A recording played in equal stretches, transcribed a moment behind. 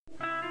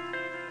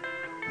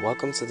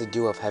Welcome to the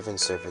Dew of Heaven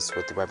service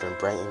with Reverend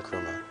Brighton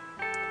Krumah.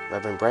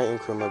 Reverend Brighton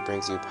Krumah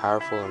brings you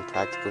powerful and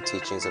practical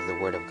teachings of the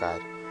Word of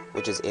God,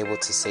 which is able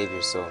to save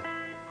your soul.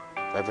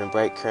 Reverend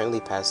Bright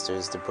currently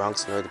pastors the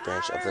Bronx North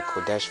Branch of the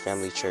Kodesh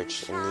Family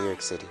Church in New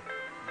York City,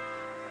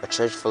 a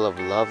church full of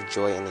love,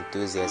 joy, and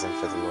enthusiasm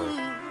for the Lord.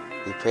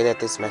 We pray that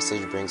this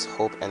message brings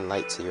hope and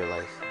light to your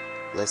life.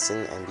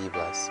 Listen and be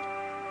blessed.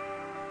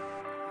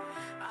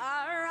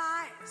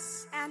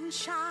 Arise and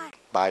shine.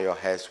 Bow your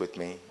heads with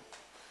me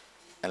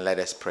and let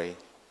us pray.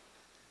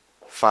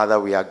 Father,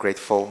 we are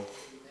grateful.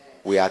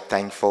 We are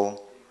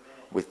thankful.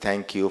 We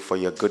thank you for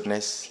your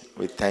goodness.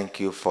 We thank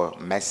you for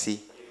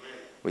mercy.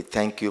 We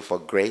thank you for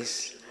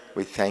grace.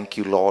 We thank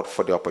you, Lord,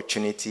 for the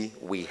opportunity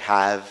we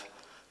have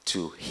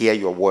to hear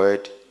your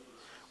word.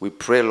 We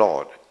pray,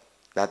 Lord,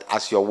 that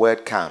as your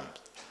word comes,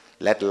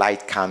 let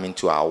light come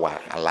into our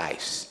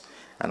lives.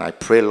 And I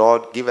pray,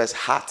 Lord, give us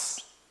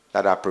hearts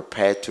that are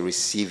prepared to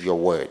receive your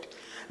word.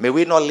 May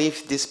we not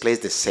leave this place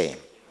the same,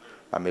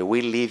 but may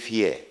we leave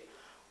here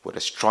with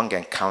a strong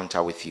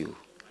encounter with you.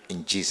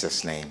 In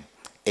Jesus' name,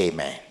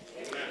 amen.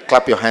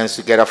 Clap your hands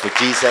together for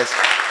Jesus,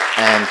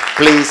 and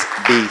please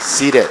be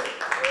seated.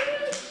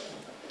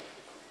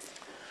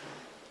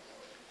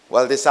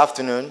 Well, this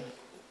afternoon,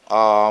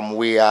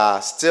 we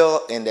are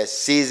still in the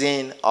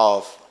season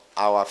of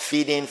our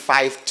Feeding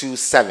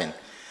 527.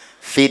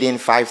 Feeding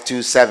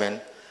 527.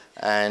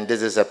 And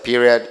this is a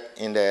period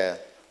in the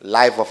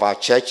life of our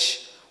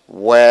church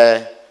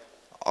where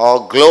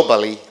all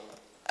globally,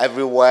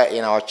 everywhere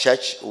in our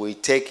church, we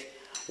take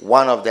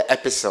one of the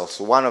epistles,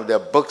 one of the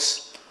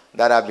books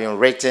that have been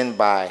written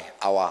by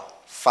our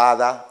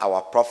father,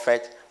 our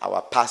prophet,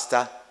 our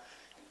pastor,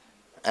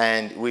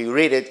 and we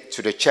read it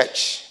to the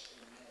church.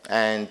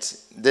 And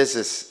this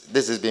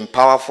has been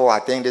powerful. I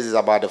think this is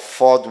about the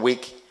fourth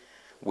week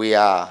we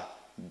are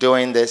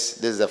doing this.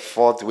 This is the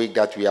fourth week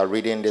that we are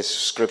reading this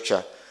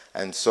scripture.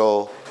 And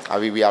so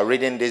we are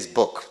reading this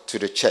book to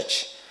the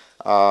church.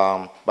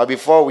 But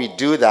before we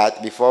do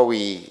that, before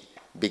we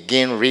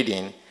begin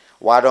reading,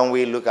 why don't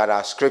we look at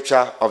our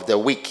scripture of the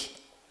week?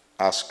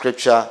 Our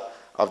scripture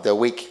of the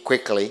week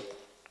quickly,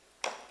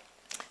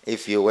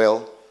 if you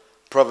will.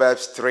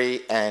 Proverbs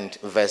 3 and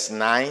verse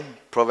 9.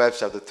 Proverbs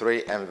chapter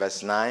 3 and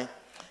verse 9.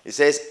 It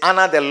says,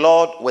 honor the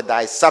Lord with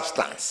thy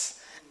substance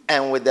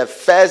and with the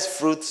first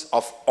fruits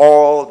of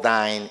all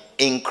thine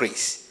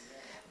increase.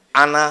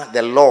 Honor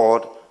the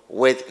Lord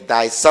with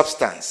thy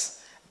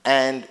substance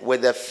and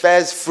with the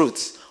first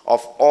fruits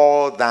of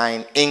all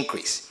thine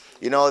increase.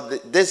 You know,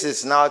 this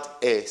is not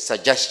a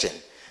suggestion.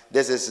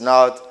 This is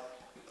not,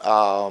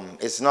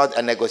 it's not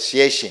a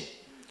negotiation.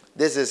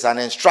 This is an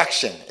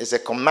instruction. It's a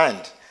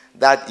command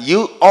that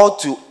you ought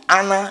to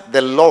honor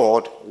the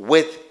Lord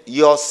with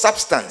your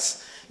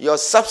substance. Your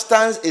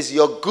substance is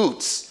your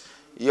goods,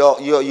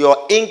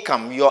 your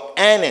income, your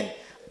earning.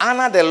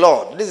 Honor the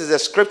Lord. This is a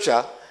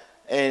scripture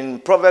in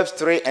Proverbs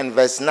 3 and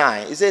verse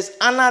 9. It says,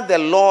 honor the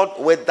Lord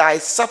with thy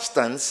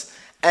substance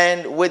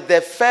and with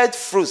the first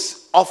fruits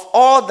of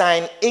all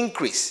thine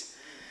increase.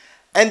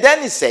 And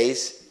then it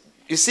says,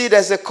 you see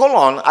there's a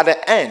colon at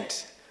the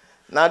end.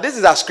 Now this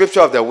is our scripture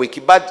of the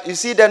week. But you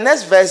see the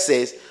next verse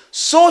says,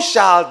 so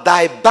shall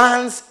thy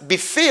barns be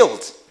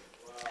filled,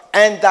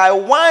 and thy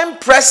wine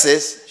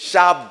presses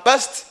shall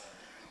burst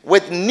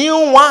with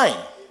new wine.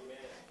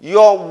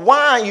 Your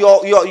wine,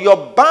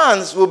 your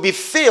barns will be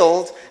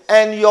filled,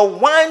 and your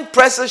wine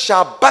presses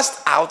shall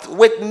burst out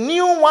with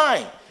new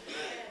wine.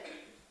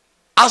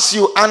 As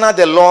you honor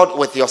the Lord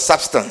with your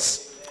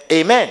substance.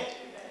 Amen.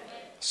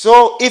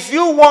 So if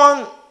you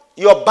want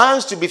your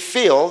barns to be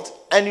filled,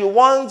 and you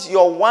want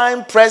your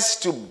wine press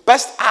to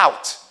burst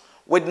out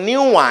with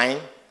new wine,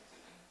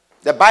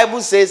 the Bible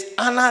says,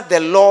 honor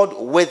the Lord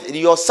with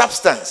your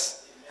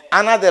substance.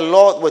 Honor the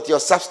Lord with your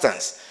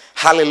substance.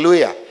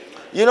 Hallelujah.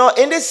 You know,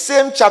 in this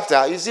same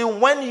chapter, you see,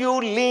 when you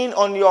lean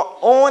on your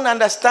own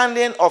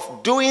understanding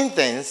of doing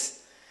things,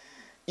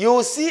 you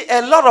will see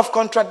a lot of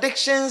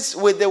contradictions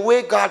with the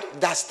way God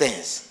does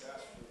things.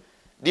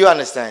 Do you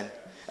understand?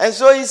 And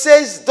so he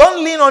says,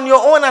 don't lean on your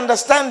own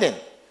understanding.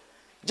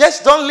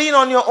 Just don't lean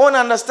on your own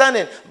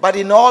understanding, but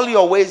in all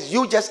your ways,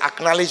 you just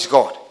acknowledge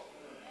God.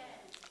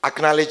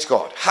 Acknowledge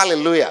God.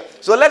 Hallelujah.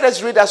 So let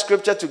us read that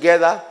scripture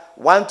together.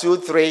 1, 2,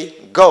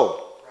 3,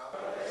 go.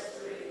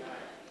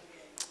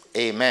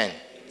 Amen.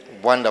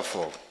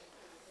 Wonderful.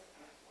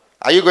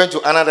 Are you going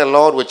to honor the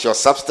Lord with your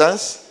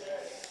substance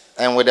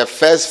and with the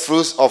first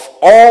fruits of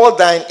all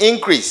thine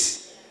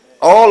increase?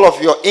 All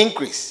of your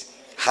increase.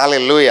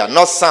 Hallelujah.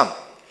 Not some,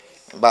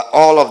 but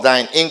all of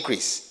thine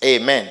increase.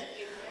 Amen.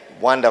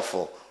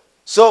 Wonderful.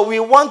 So we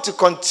want to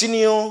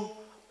continue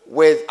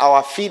with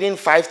our Feeding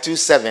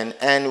 527,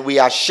 and we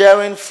are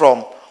sharing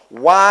from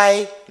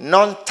why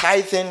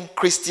non-tithing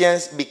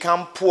Christians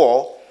become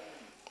poor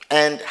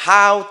and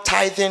how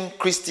tithing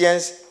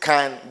Christians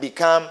can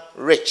become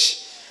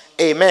rich.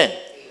 Amen.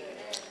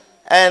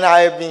 And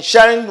I've been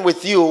sharing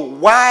with you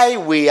why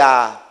we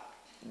are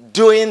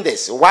doing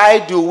this. Why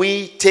do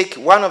we take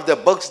one of the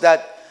books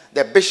that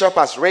the bishop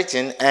has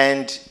written,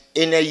 and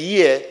in a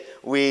year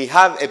we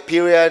have a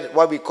period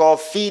what we call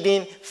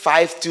Feeding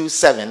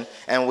 527,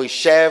 and we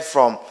share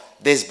from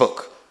this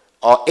book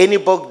or any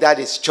book that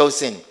is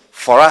chosen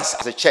for us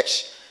as a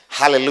church.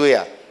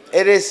 Hallelujah.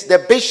 It is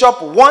the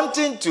bishop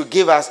wanting to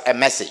give us a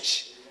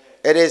message.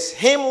 It is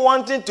him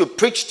wanting to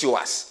preach to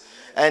us.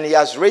 And he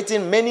has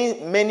written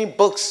many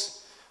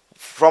books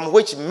from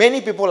which many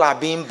people are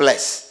being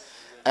blessed.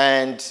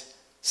 And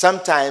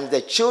sometimes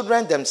the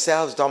children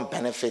themselves don't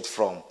benefit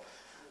from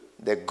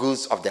the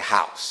goods of the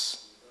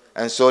house.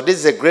 And so this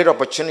is a great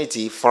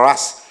opportunity for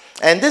us.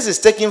 And this is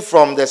taken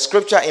from the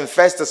scripture in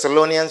 1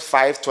 Thessalonians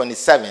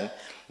 5:27.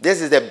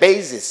 This is the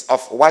basis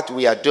of what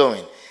we are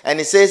doing. And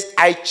it says,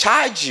 I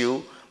charge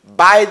you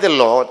by the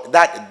Lord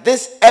that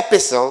this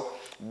epistle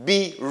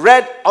be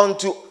read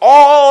unto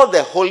all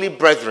the holy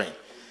brethren.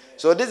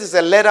 So this is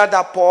a letter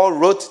that Paul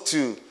wrote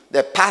to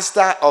the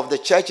pastor of the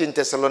church in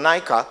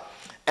Thessalonica.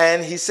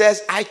 And he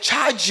says, I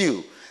charge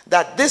you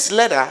that this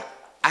letter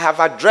I have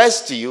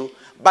addressed to you,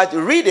 but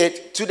read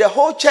it to the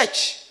whole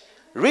church.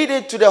 Read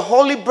it to the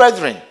holy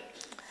brethren.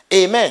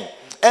 Amen.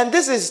 And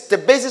this is the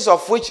basis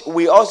of which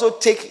we also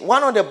take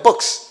one of the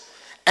books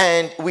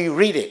and we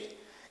read it.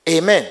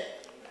 Amen.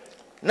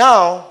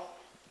 Now,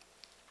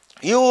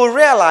 you will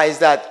realize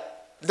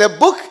that the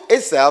book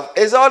itself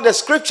is all the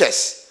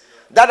scriptures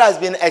that has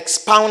been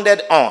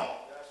expounded on.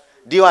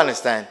 Do you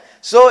understand?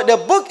 So the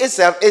book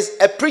itself is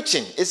a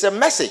preaching, it's a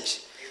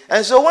message.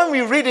 And so when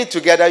we read it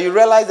together, you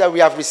realize that we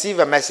have received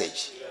a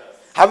message. Yes.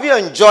 Have you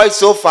enjoyed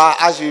so far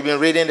as we've been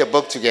reading the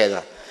book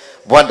together?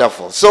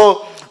 Wonderful.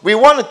 So we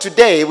want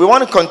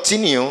to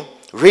continue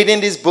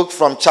reading this book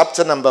from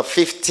chapter number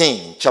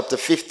 15, chapter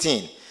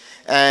 15.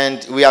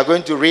 And we are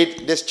going to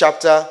read this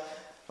chapter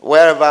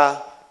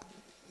wherever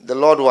the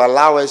Lord will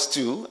allow us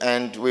to,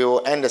 and we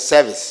will end the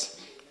service.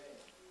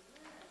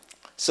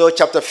 So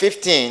chapter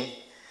 15,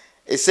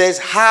 it says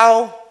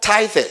how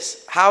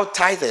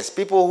tithers,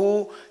 people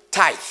who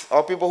tithe,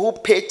 or people who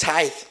pay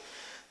tithe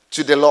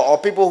to the Lord, or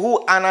people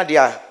who honor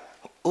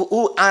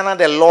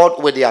the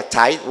Lord with their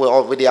tithe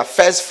or with their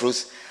first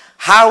fruits,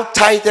 how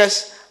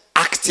tithers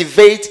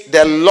activate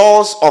the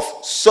laws of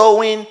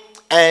sowing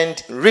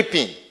and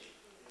reaping.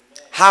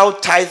 How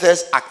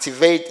tithers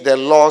activate the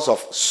laws of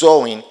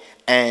sowing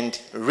and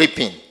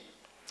reaping.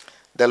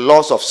 The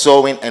laws of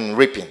sowing and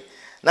reaping.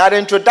 Now the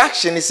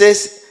introduction, it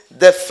says,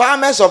 the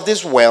farmers of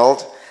this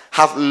world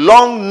have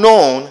long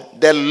known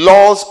the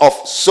laws of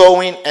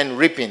sowing and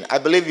reaping. I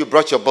believe you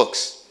brought your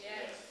books. Yes.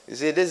 You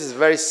see, this is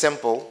very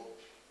simple.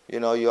 We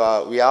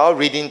are all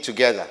reading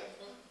together.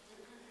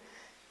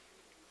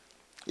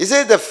 He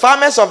says the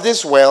farmers of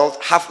this world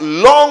have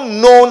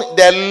long known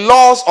the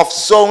laws of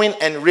sowing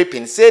and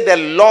reaping. Say the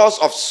laws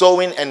of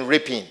sowing and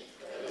reaping.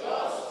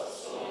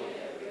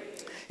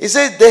 He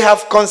says they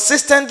have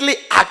consistently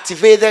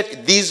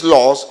activated these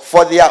laws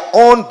for their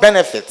own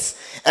benefits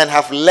and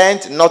have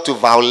learned not to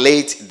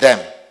violate them.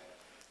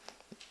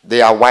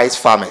 They are wise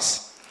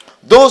farmers.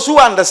 Those who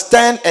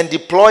understand and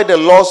deploy the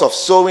laws of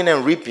sowing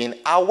and reaping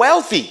are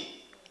wealthy.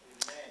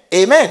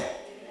 Amen.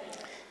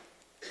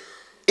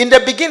 In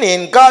the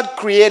beginning, God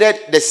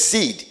created the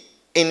seed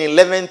in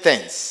 11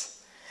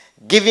 things,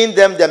 giving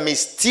them the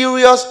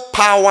mysterious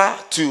power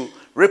to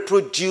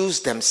reproduce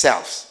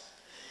themselves.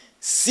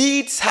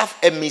 Seeds have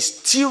a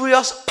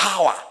mysterious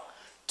power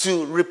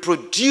to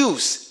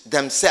reproduce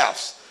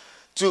themselves,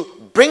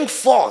 to bring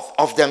forth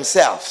of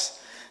themselves.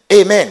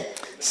 Amen.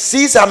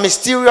 Seeds are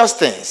mysterious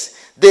things.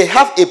 They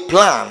have a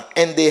plan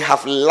and they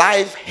have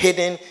life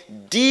hidden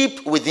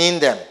deep within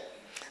them.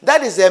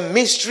 That is a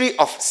mystery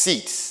of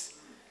seeds.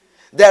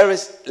 There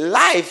is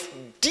life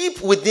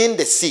deep within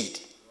the seed.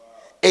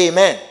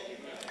 Amen.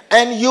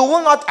 And you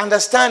will not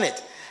understand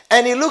it.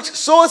 And it looks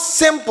so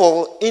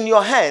simple in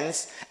your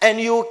hands, and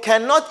you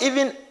cannot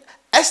even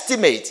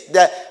estimate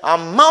the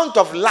amount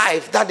of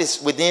life that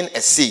is within a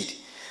seed.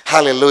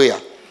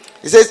 Hallelujah.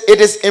 It says it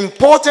is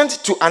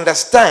important to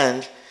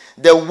understand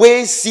the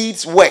way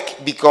seeds work,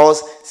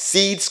 because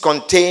seeds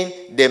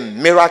contain the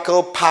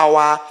miracle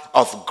power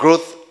of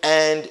growth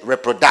and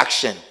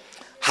reproduction.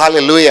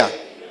 Hallelujah.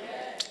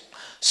 Amen.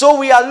 So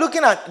we are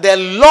looking at the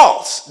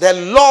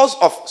laws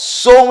of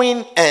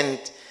sowing and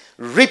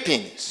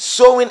reaping.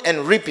 Sowing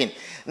and reaping.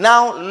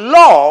 Now,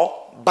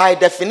 law by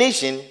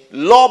definition,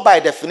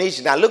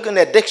 I look in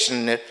the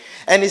dictionary,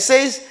 and it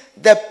says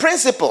the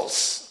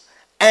principles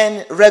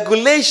and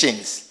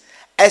regulations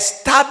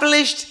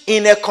established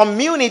in a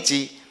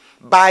community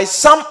by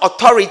some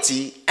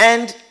authority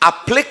and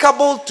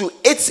applicable to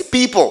its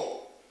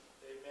people.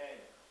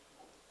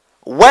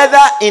 Amen. Whether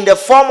in the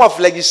form of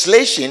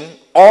legislation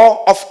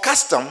or of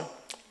custom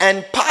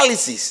and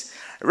policies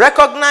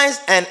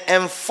recognized and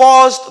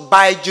enforced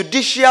by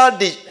judicial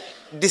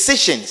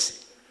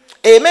decisions.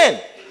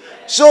 Amen.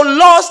 So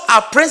laws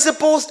are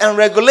principles and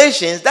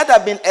regulations that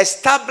have been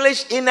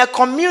established in a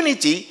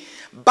community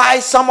by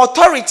some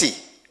authority.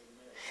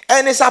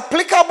 And it's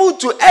applicable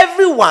to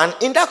everyone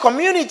in that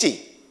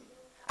community.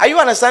 Are you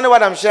understanding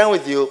what I'm sharing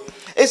with you?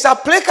 It's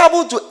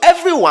applicable to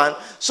everyone.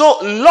 So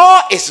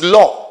law is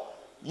law.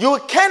 You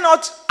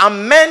cannot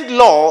amend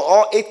law,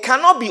 or it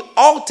cannot be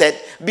altered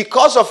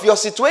because of your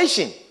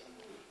situation.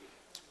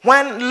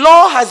 When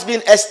law has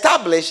been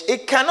established,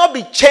 it cannot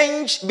be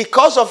changed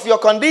because of your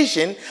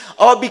condition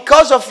or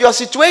because of your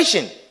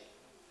situation.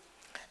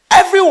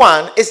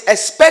 Everyone is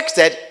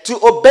expected to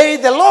obey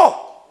the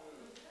law.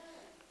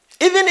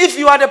 Even if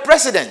you are the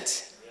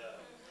president,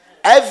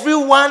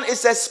 everyone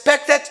is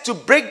expected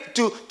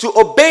to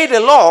obey the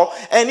law,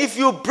 and if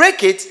you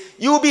break it,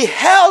 you will be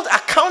held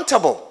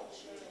accountable.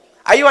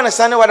 Are you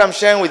understanding what I'm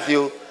sharing with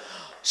you?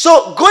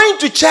 So going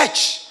to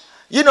church,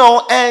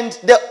 and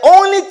the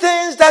only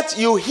things that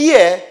you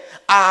hear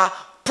are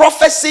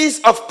prophecies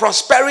of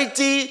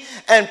prosperity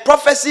and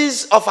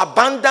prophecies of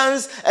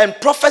abundance and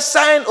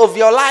prophesying of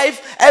your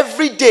life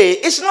every day.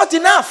 It's not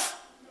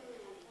enough.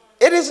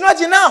 It is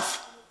not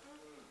enough.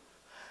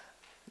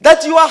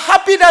 That you are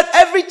happy that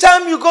every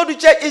time you go to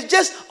church, it's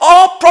just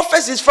all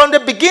prophecies from the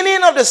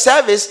beginning of the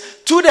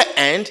service to the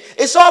end.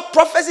 It's all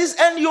prophecies,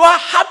 and you are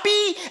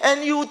happy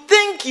and you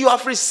think you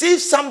have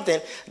received something.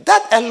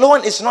 That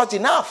alone is not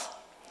enough.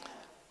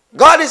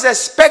 God is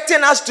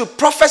expecting us to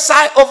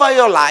prophesy over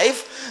your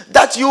life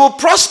that you will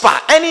prosper.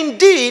 And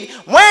indeed,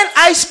 when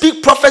I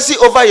speak prophecy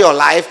over your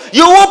life,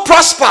 you will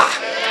prosper.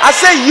 I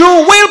say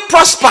you will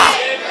prosper.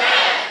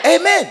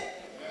 Amen.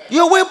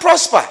 You will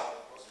prosper.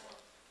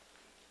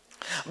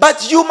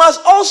 But you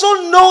must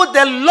also know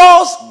the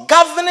laws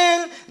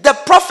governing the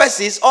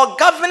prophecies or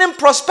governing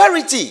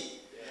prosperity.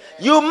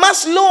 You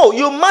must know.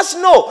 You must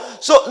know.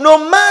 So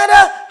no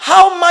matter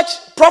how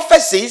much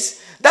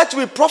prophecies that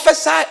we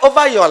prophesy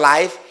over your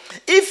life,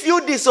 if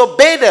you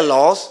disobey the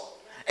laws,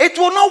 it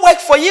will not work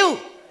for you.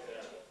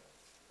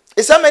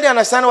 Is somebody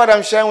understand what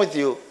I'm sharing with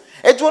you?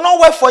 It will not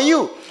work for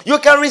you. You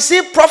can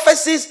receive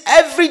prophecies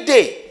every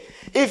day.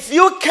 If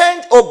you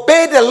can't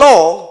obey the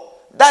law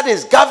that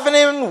is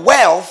governing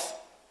wealth,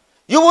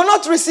 you will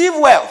not receive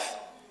wealth.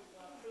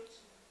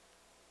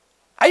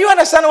 Are you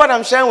understanding what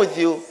I'm sharing with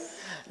you?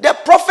 The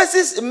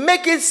prophecies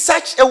make it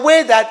such a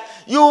way that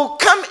you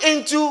come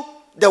into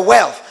the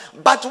wealth.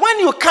 But when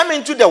you come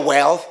into the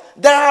wealth,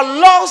 there are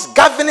laws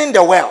governing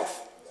the wealth.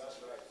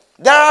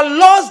 There are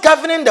laws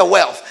governing the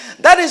wealth.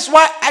 That is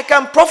why I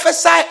can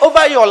prophesy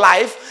over your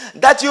life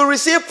that you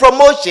receive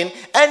promotion,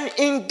 and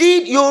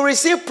indeed you will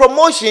receive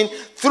promotion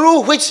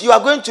through which you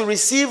are going to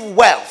receive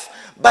wealth.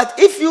 But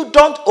if you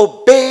don't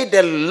obey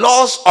the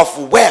laws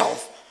of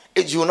wealth,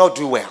 you will not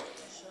do well.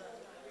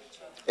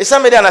 Is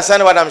somebody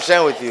understanding what I'm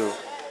sharing with you?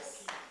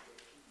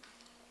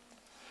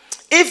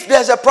 If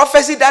there's a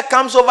prophecy that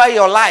comes over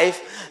your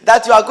life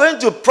that you are going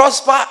to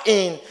prosper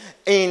in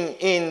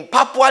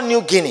Papua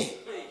New Guinea,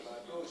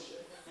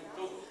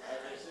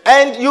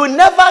 and you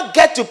never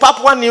get to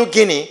Papua New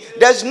Guinea,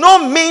 there's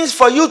no means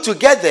for you to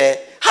get there,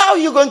 how are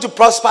you going to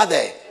prosper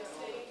there?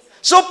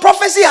 So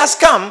prophecy has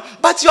come,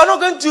 but you're not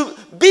going to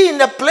be in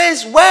a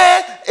place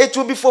where it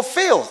will be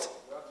fulfilled.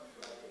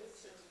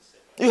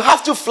 You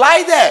have to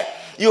fly there.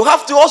 You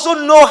have to also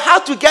know how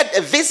to get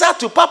a visa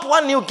to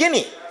Papua New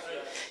Guinea.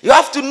 You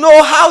have to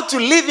know how to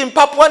live in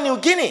Papua New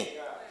Guinea.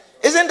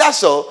 Isn't that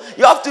so?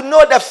 You have to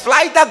know the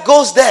flight that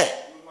goes there.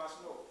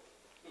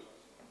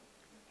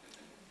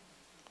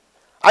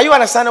 Are you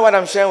understanding what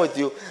I'm sharing with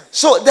you?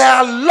 So there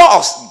are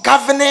laws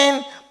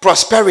governing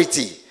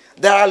prosperity.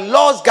 There are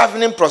laws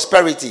governing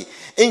prosperity.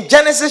 In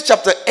Genesis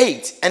chapter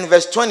 8 and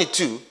verse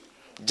 22,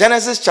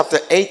 Genesis chapter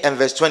 8 and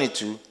verse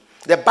 22,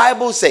 the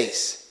Bible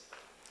says,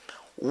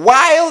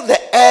 while the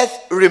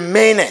earth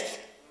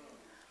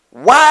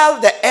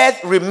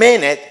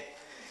remaineth,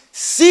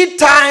 seed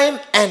time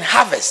and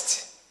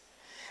harvest,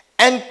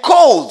 and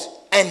cold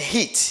and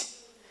heat,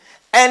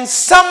 and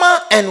summer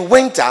and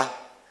winter,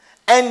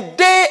 and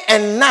day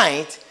and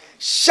night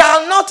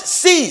shall not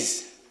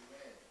cease,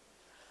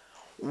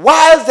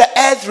 while the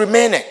earth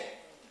remaineth.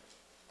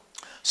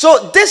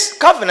 So this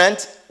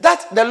covenant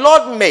that the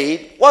Lord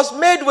made was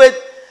made with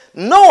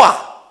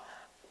Noah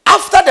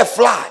after the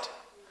flood.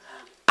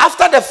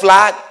 After the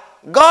flood,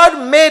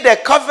 God made a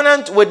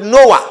covenant with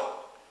Noah,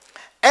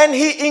 and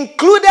he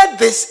included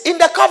this in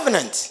the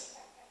covenant.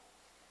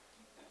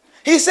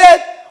 He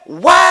said,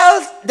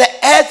 while the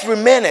earth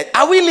remaineth,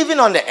 are we living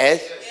on the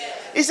earth?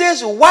 Yes. He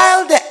says,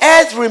 while the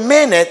earth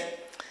remaineth,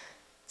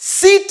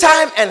 seed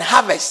time and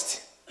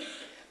harvest,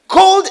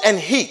 cold and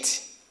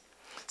heat,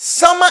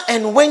 summer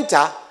and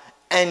winter,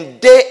 and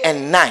day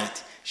and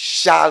night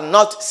shall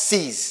not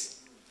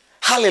cease.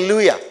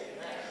 Hallelujah. Amen.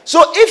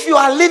 So if you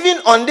are living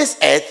on this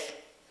earth,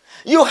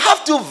 you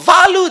have to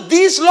value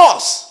these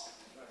laws.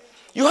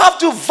 You have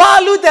to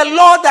value the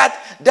law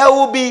that there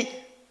will be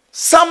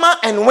summer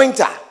and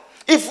winter.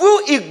 If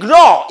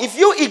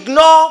you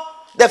ignore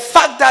the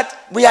fact that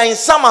we are in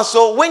summer,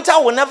 so winter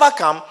will never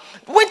come,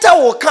 winter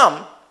will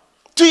come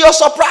to your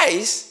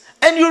surprise,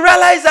 and you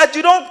realize that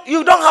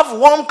you don't have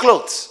warm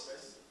clothes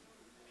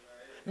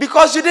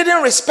because you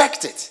didn't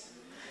respect it.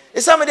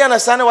 Is somebody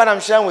understanding what I'm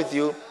sharing with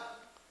you?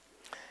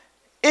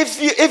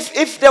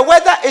 If the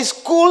weather is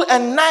cool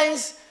and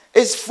nice,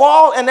 it's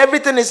fall and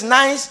everything is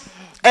nice,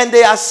 and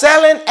they are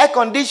selling air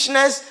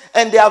conditioners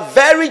and they are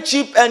very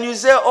cheap, and you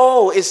say,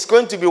 oh, it's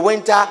going to be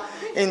winter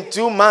in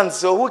 2 months,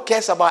 so who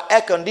cares about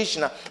air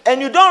conditioner?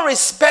 And you don't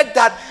respect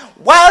that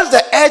whilst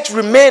the earth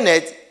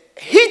remaineth,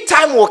 heat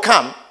time will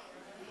come,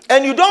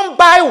 and you don't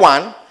buy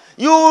one,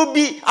 you will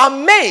be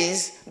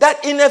amazed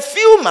that in a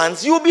few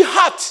months you will be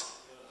hot.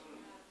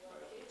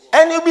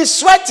 And you'll be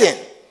sweating.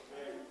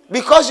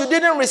 Because you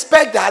didn't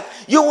respect that,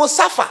 you will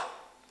suffer.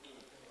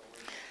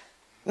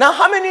 Now,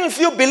 how many of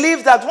you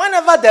believe that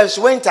whenever there's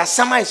winter,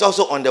 summer is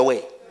also on the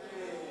way?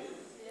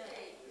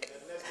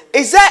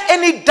 Is there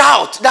any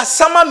doubt that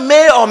summer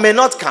may or may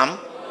not come?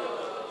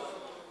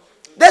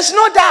 There's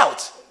no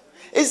doubt.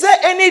 Is there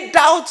any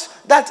doubt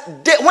that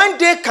when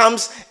day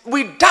comes,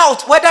 we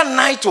doubt whether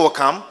night will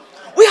come?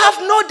 We have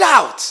no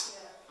doubt.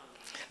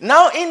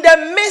 Now, in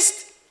the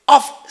midst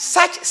of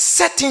such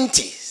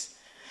certainties,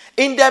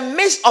 in the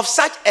midst of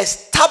such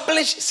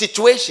established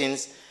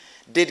situations,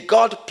 did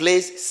God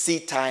place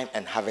seed time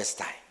and harvest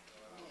time?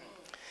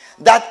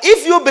 That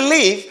if you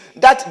believe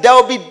that there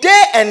will be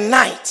day and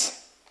night,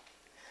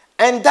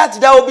 and that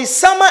there will be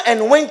summer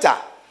and winter,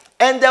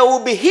 and there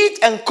will be heat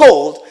and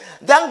cold,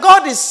 then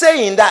God is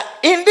saying that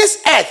in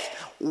this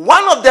earth,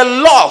 one of the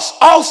laws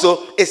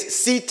also is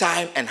seed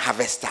time and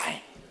harvest time.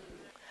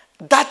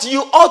 That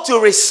you ought to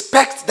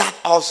respect that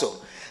also.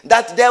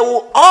 That there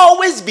will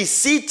always be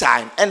seed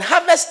time and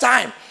harvest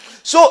time.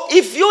 So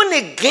if you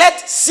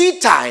neglect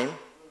seed time,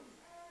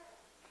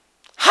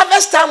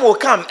 harvest time will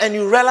come and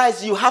you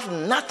realize you have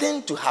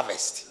nothing to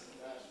harvest.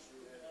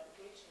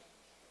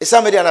 Is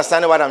somebody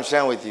understanding what I'm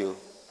sharing with you?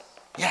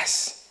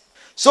 Yes.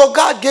 So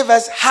God gave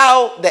us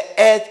how the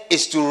earth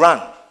is to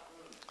run.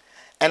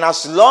 And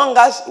as long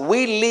as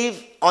we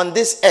live on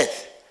this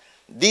earth,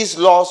 these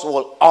laws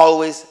will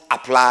always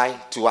apply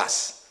to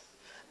us.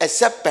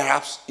 Except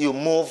perhaps you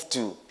move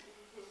to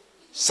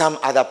some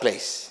other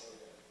place.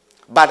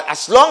 But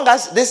as long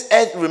as this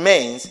earth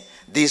remains,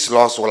 these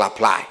laws will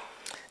apply.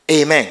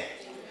 Amen.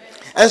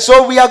 And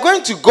so we are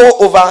going to go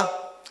over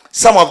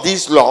some of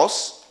these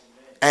laws,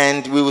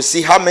 and we will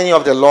see how many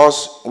of the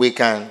laws we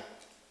can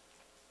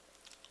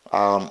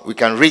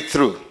read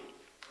through.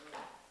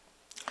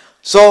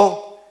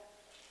 So,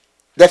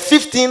 the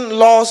 15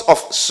 laws of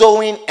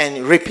sowing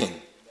and reaping.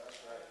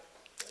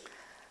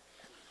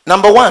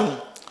 Number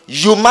 1,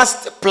 you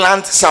must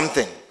plant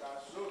something.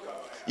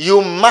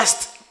 You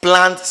must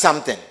plant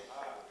something.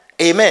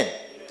 Amen.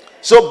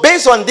 So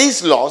based on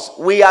these laws,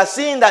 we are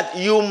seeing that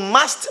you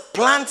must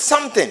plant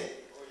something.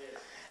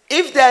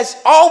 If there's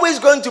always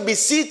going to be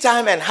seed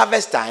time and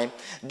harvest time,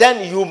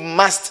 then you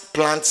must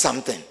plant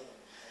something.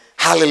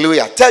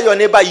 Hallelujah. Tell your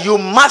neighbor, you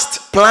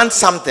must plant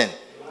something.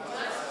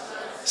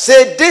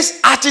 Say, this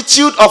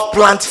attitude of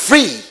plant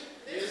free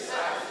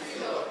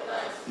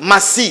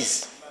must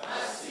cease.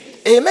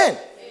 Amen.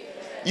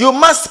 You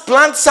must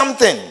plant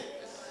something.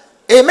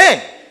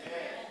 Amen.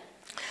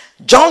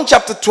 John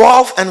chapter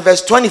 12 and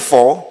verse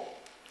 24.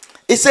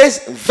 It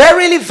says,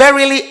 verily,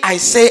 verily, I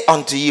say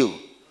unto you,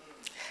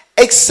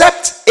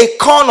 except a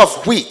corn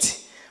of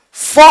wheat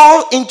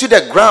fall into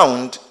the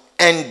ground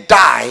and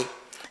die,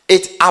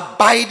 it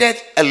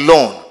abideth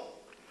alone.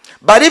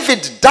 But if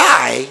it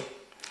die,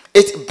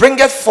 it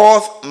bringeth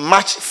forth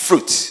much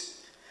fruit.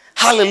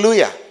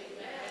 Hallelujah.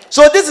 Amen.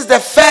 So this is the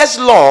first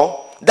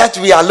law that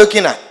we are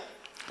looking at.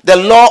 The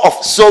law of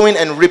sowing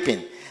and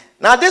reaping.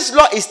 Now this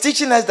law is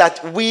teaching us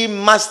that we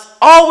must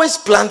always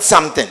plant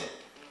something.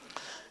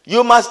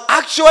 You must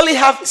actually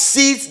have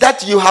seeds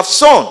that you have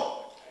sown.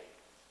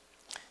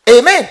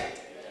 Amen.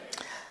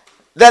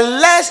 The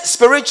less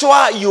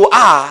spiritual you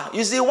are,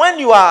 you see, when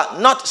you are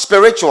not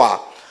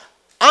spiritual,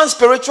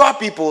 unspiritual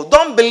people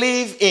don't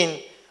believe in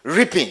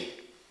reaping.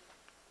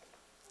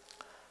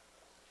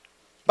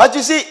 But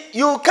you see,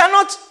 you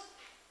cannot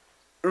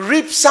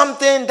reap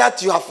something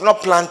that you have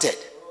not planted.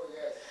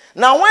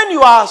 Now, when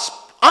you are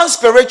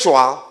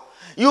unspiritual,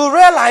 you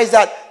realize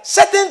that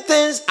certain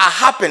things are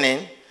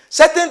happening,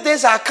 certain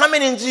things are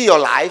coming into your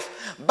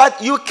life, but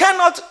you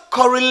cannot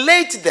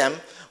correlate them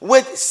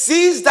with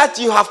seeds that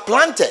you have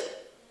planted.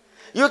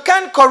 You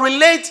can't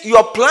correlate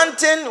your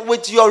planting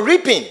with your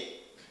reaping.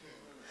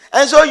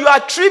 And so you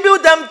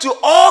attribute them to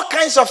all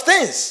kinds of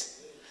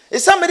things.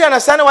 Is somebody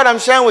understanding what I'm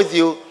sharing with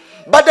you?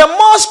 But the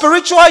more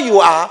spiritual you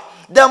are,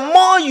 the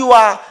more you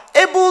are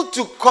able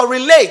to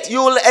correlate.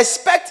 You will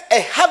expect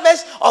a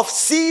harvest of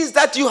seeds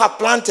that you have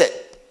planted.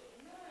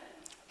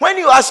 When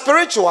you are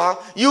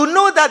spiritual, you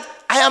know that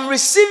I am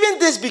receiving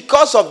this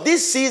because of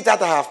these seeds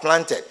that I have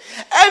planted.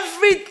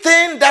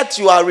 Everything that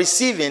you are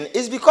receiving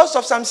is because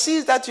of some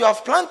seeds that you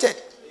have planted.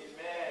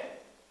 Amen.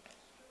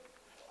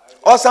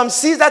 Or some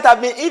seeds that have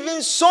been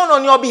even sown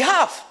on your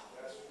behalf.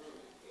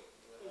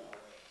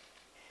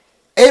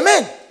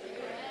 Amen.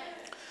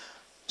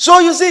 So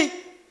you see,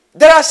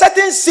 there are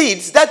certain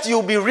seeds that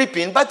you'll be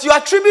reaping, but you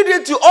attribute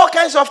it to all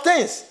kinds of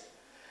things.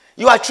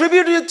 You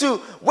attribute it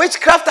to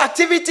witchcraft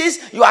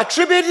activities. You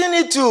attributing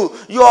it to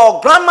your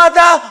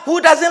grandmother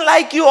who doesn't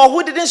like you or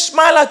who didn't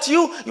smile at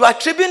you. You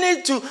attributing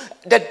it to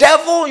the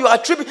devil.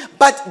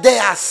 But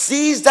there are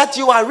seeds that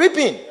you are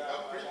reaping.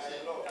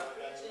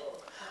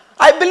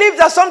 I believe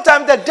that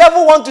sometimes the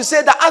devil wants to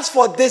say that as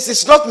for this,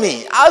 it's not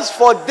me. As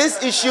for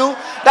this issue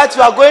that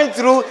you are going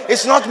through,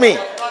 it's not me.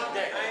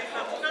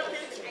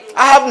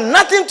 I have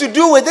nothing to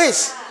do with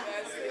this.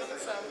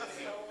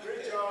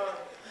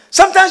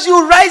 Sometimes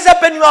you rise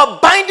up and you are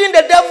binding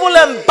the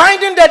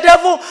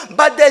devil,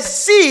 but the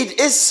seed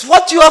is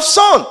what you have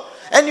sown.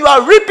 And you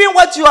are reaping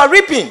what you are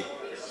reaping.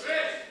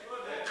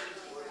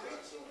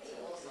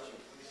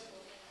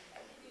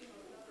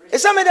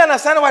 Is somebody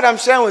understand what I'm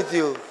sharing with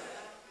you?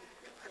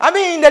 I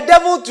mean, the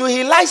devil too,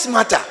 he likes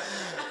matter.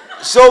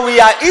 So we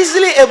are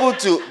easily able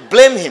to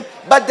blame him.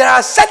 But there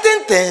are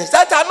certain things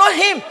that are not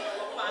him.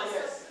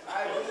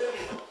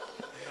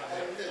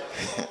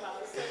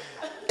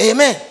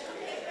 Amen.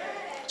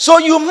 So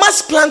you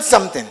must plant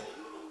something.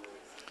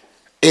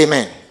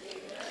 Amen.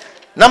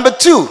 Number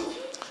 2,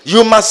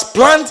 you must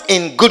plant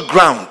in good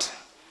ground.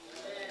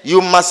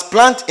 You must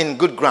plant in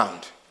good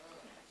ground.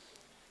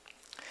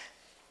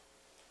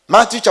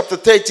 Matthew chapter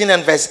 13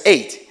 and verse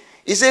 8.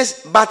 It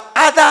says, but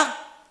other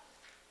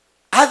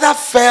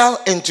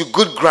fell into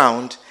good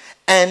ground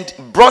and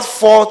brought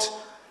forth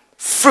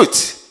fruit,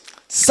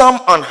 some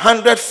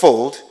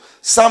 100-fold,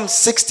 some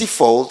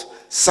 60-fold,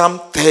 some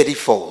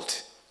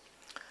 30-fold.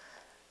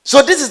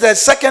 So this is the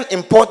second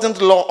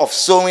important law of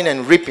sowing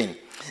and reaping,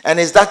 and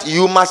is that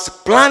you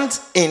must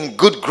plant in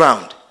good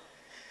ground.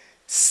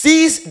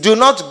 Seeds do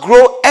not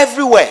grow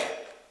everywhere.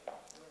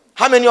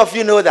 How many of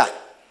you know that?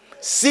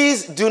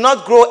 Seeds do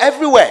not grow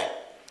everywhere.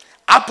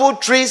 Apple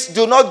trees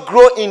do not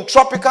grow in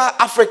tropical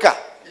Africa.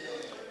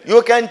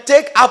 You can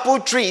take apple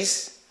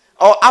trees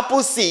or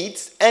apple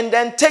seeds and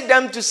then take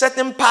them to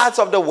certain parts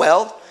of the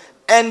world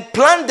and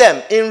plant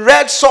them in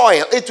red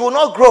soil. It will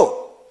not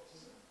grow.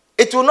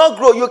 It will not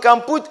grow. You can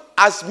put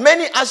as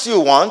many as you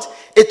want.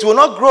 It will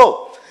not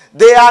grow.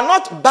 They are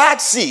not bad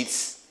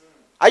seeds.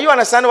 Are you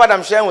understanding what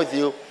I'm sharing with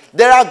you?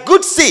 There are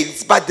good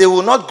seeds, but they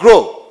will not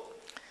grow.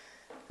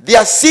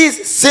 Their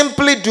seeds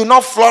simply do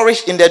not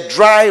flourish in the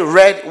dry,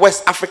 red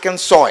West African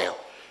soil.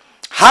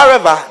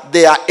 However,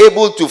 they are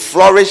able to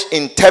flourish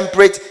in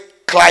temperate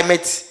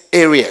climate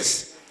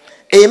areas.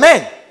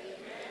 Amen.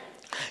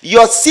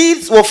 Your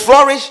seeds will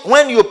flourish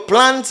when you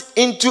plant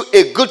into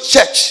a good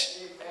church.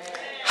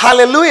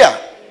 Hallelujah.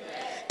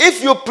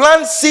 If you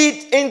plant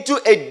seed into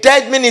a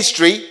dead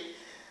ministry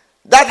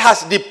that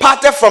has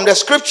departed from the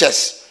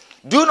scriptures,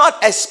 do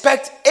not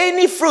expect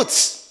any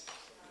fruits.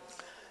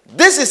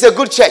 This is a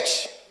good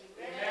church.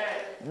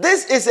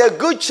 This is a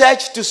good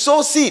church to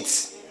sow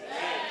seeds.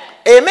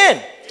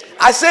 Amen.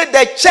 I said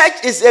the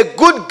church is a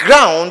good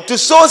ground to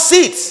sow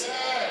seeds.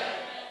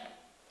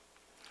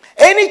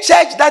 Any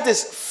church that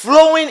is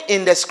flowing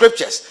in the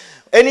scriptures,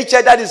 any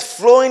church that is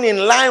flowing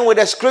in line with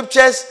the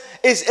scriptures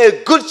is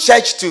a good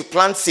church to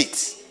plant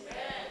seeds.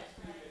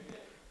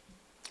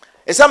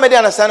 Is somebody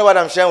understanding what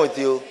I'm sharing with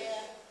you?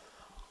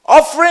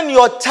 Offering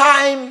your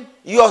time,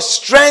 your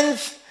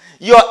strength,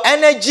 your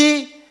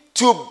energy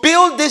to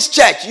build this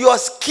church, your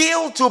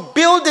skill to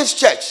build this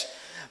church,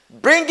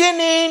 bringing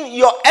in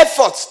your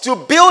efforts to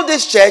build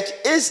this church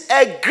is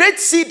a great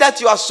seed that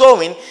you are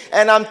sowing.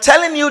 And I'm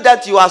telling you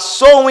that you are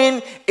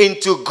sowing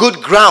into good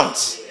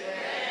grounds.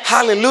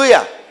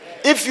 Hallelujah.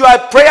 If you are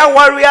a prayer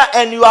warrior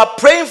and you are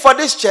praying for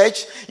this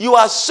church, you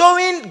are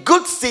sowing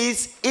good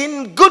seeds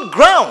in good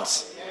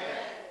grounds.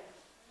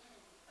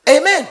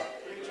 Amen.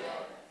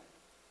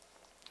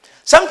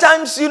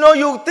 Sometimes,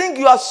 you think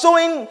you are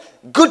sowing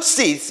good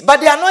seeds, but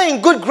they are not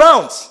in good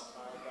grounds.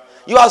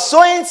 You are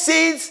sowing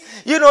seeds,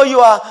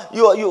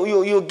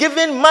 you're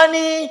giving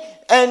money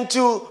and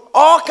to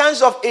all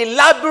kinds of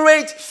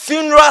elaborate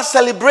funeral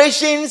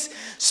celebrations,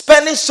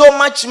 spending so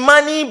much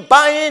money,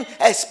 buying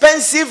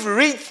expensive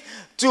wreath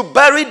to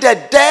bury the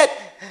dead.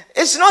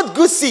 It's not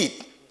good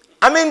seed.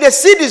 I mean, the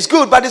seed is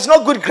good, but it's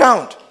not good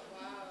ground.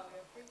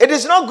 It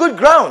is not good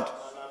ground.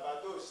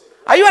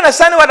 Are you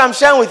understanding what I'm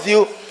sharing with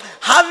you?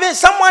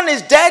 Someone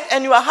is dead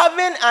and you are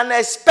having an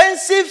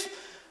expensive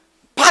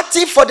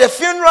party for the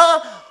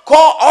funeral,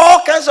 call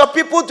all kinds of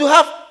people to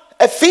have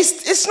a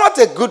feast. It's not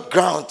a good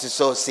ground to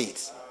sow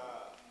seeds.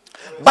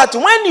 But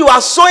when you are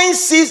sowing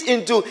seeds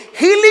into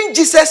Healing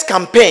Jesus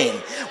campaign,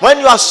 when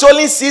you are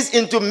sowing seeds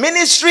into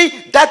ministry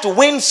that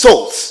wins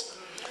souls,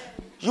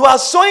 you are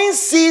sowing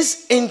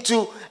seeds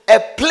into a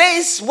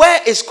place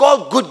where it's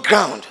called good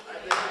ground.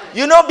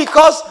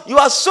 Because you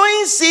are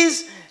sowing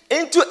seeds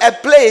into a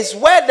place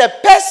where the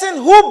person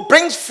who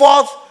brings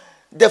forth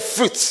the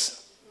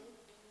fruits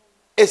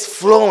is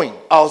flowing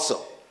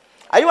also.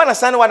 Are you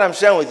understanding what I'm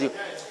sharing with you?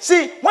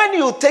 See, when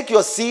you take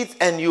your seed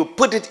and you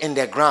put it in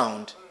the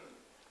ground,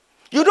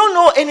 you don't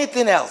know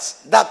anything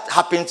else that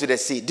happened to the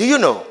seed. Do you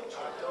know?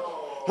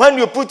 When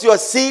you put your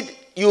seed,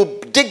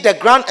 you dig the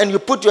ground and you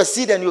put your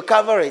seed and you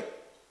cover it.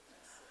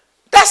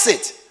 That's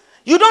it.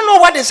 You don't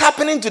know what is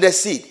happening to the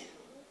seed.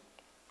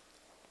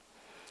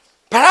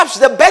 Perhaps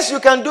the best you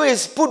can do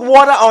is put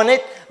water on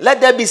it. Let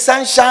there be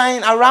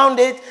sunshine around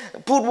it.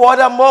 Put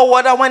water, more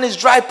water. When it's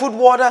dry, put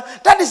water.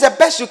 That is the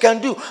best you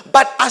can do.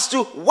 But as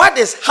to what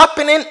is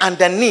happening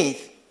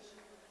underneath,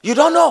 you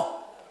don't know.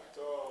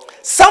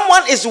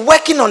 Someone is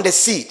working on the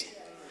seed.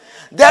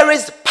 There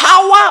is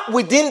power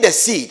within the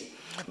seed,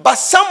 but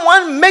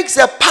someone makes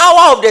the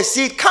power of the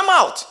seed come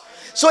out.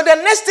 So the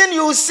next thing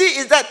you will see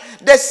is that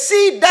the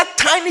seed, that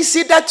tiny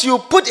seed that you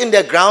put in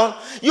the ground,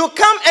 you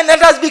come and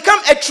it has become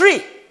a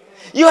tree.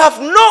 You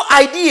have no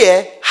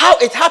idea how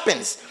it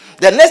happens.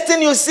 The next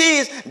thing you see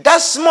is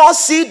that small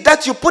seed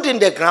that you put in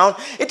the ground,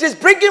 it is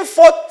bringing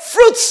forth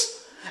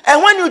fruits.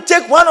 And when you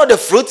take one of the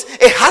fruits,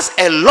 it has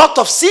a lot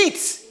of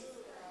seeds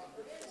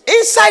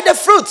inside the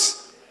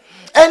fruits.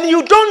 And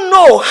you don't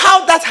know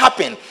how that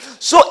happened.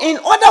 So in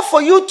order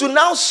for you to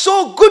now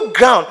sow good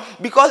ground,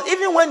 because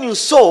even when you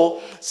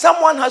sow,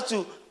 someone has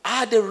to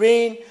add the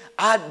rain,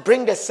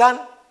 bring the sun.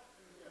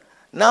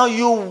 Now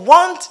you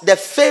want the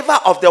favor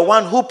of the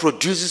one who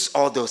produces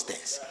all those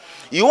things.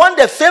 You want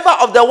the favor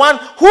of the one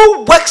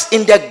who works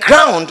in the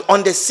ground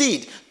on the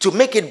seed to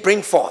make it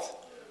bring forth.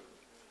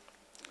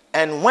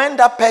 And when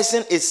that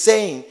person is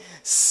saying,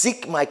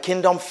 seek my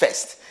kingdom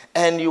first,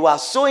 and you are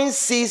sowing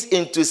seeds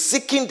into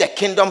seeking the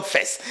kingdom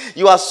first,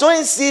 you are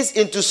sowing seeds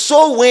into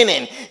soul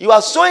winning, you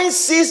are sowing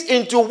seeds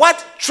into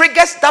what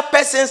triggers that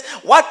person's,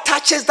 what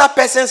touches that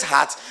person's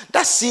heart,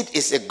 that seed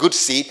is a good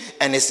seed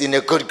and it's in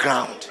a good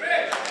ground.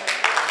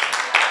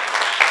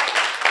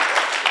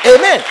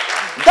 Amen.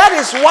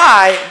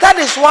 That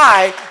is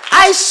why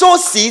I sow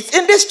seeds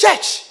in this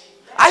church.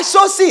 I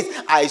sow seeds.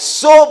 I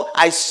sow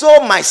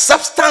my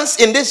substance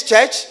in this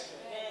church.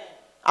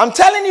 I'm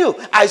telling you,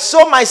 I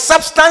sow my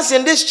substance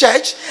in this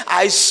church.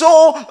 I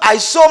sow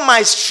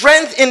my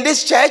strength in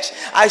this church.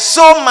 I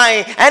sow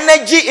my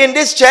energy in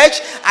this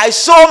church. I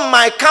sow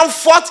my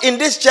comfort in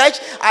this church.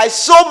 I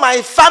sow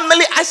my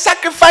family. I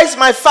sacrifice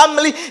my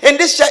family in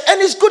this church. And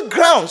it's good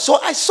ground.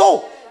 So I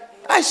sow.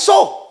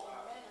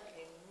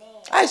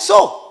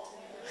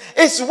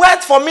 It's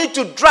worth for me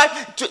to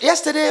drive to.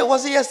 Yesterday,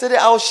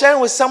 I was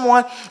sharing with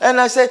someone, and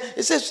I said,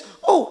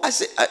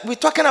 we're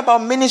talking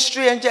about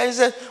ministry, and he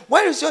said,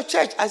 where is your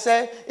church? I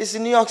said, it's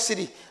in New York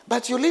City.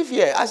 But you live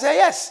here? I said,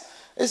 yes.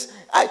 It's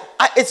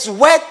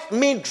worth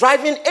me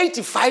driving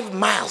 85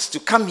 miles to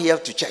come here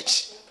to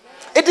church.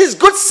 It is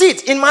good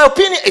seed. In my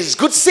opinion, it's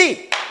good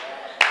seed.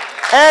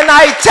 And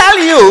I tell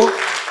you,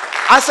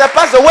 as a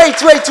pastor, wait.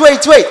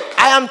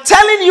 I am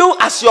telling you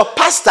as your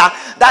pastor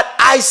that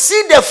I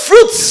see the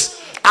fruits.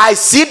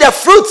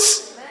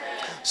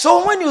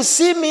 So when you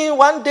see me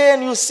one day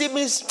and you see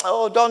me,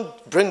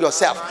 don't bring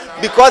yourself.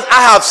 Because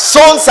I have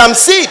sown some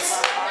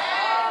seeds.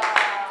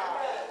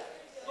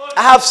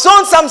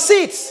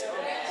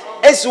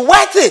 It's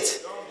worth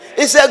it.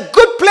 It's a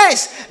good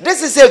place.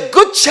 This is a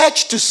good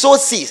church to sow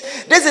seeds.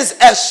 This is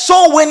a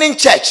soul-winning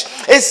church.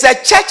 It's a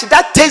church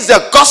that takes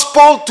the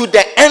gospel to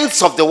the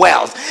ends of the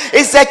world.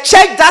 It's a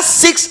church that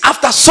seeks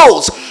after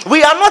souls.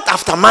 We are not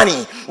after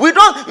money.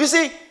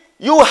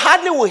 You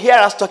hardly will hear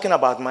us talking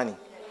about money.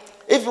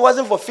 If it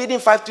wasn't for Feeding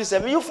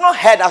 527, you've not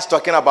heard us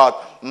talking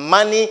about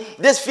money.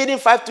 This Feeding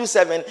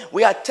 527,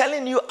 we are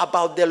telling you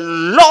about the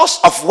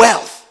loss of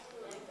wealth.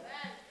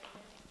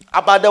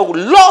 About the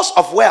loss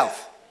of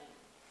wealth.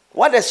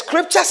 What the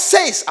scripture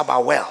says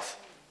about wealth.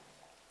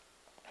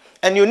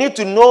 And you need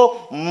to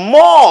know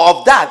more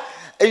of that.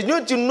 You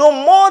need to know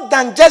more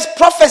than just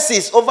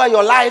prophecies over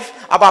your life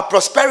about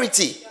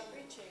prosperity.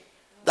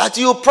 That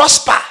you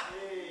prosper.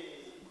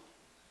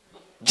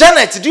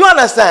 Janet, do you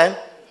understand?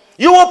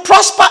 You will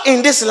prosper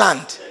in this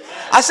land.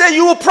 I say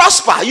you will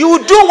prosper. You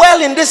will do well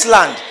in this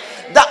land.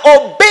 That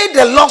obey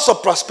the laws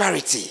of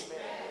prosperity.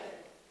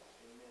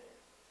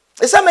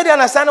 Is somebody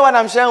understand what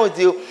I'm sharing with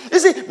you? You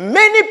see,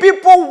 many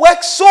people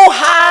work so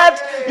hard.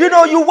 You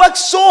work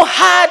so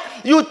hard.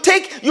 You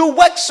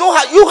work so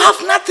hard. You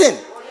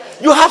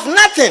have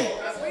nothing.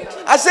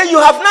 I say you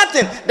have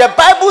nothing. The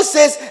Bible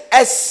says,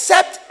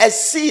 except a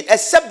seed,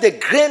 except the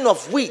grain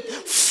of wheat,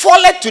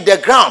 falleth to the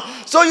ground.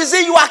 So you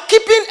see, you are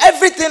keeping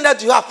everything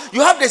that you have.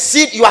 You have the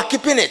seed, you are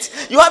keeping it.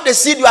 You have the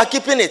seed, you are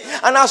keeping it.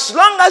 And as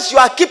long as you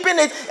are keeping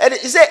it,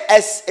 you say,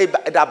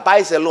 that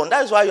buys alone.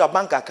 That is why your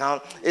bank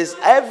account is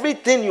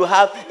everything you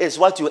have is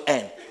what you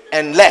earn.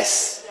 And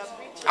less.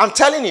 I'm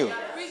telling you.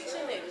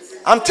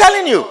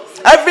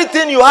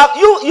 Everything you have,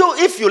 you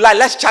if you like,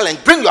 let's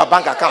challenge. Bring your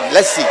bank account.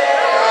 Let's see.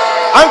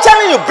 I'm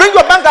telling you, bring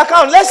your bank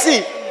account. Let's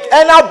see.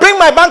 And I'll bring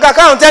my bank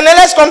account and then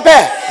let's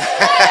compare.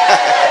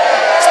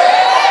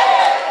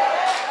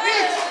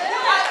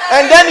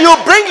 And then you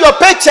bring your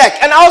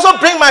paycheck and I also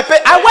bring my pay.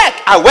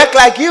 I work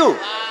like you.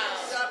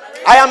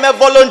 I am a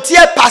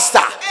volunteer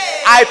pastor.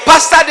 I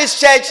pastor this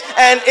church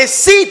and it's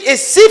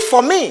seed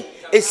for me.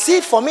 It's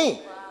seed for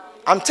me.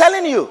 I'm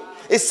telling you,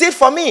 it's seed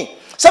for me.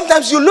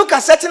 Sometimes you look at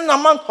a certain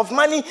amount of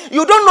money,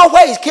 you don't know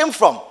where it came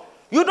from.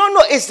 You don't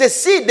know. It's the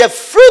seed, the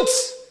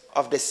fruits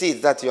of the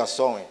seed that you are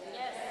sowing.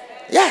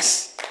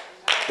 Yes.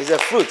 It's a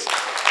fruit.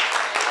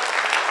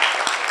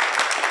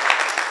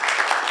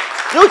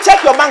 You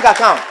check your bank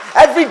account.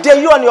 Every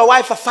day you and your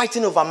wife are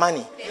fighting over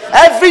money.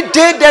 Every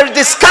day there is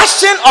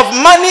discussion of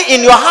money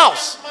in your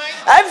house.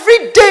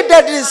 Every day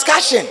there is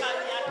discussion.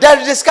 There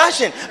is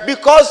discussion.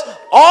 Because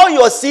all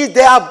your seeds,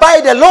 they are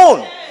by the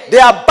loan. They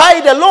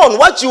abide alone.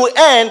 What you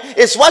earn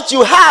is what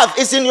you have.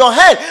 It's in your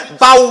hand.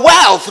 But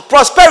wealth,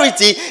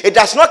 prosperity, it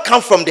does not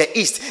come from the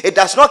east. It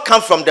does not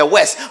come from the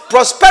west.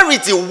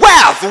 Prosperity,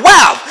 wealth,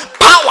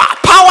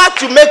 power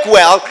to make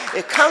wealth,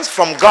 it comes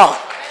from God.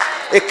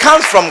 It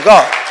comes from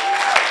God.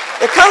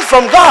 It comes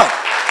from God.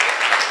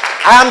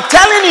 I am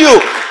telling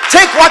you,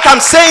 take what I'm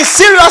saying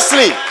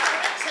seriously.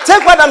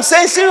 Take what I'm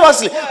saying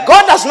seriously.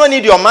 God does not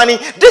need your money.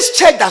 This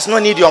church does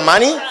not need your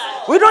money.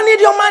 We don't need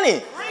your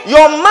money.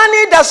 Your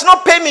money does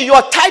not pay me.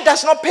 Your tithe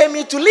does not pay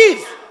me to live.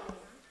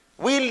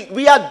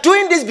 We are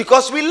doing this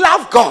because we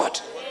love God.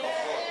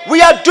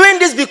 We are doing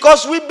this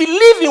because we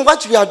believe in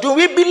what we are doing.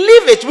 We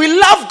believe it. We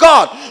love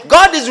God.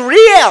 God is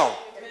real.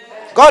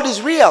 God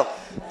is real.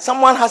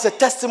 Someone has a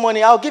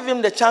testimony. I'll give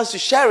him the chance to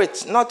share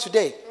it. Not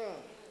today.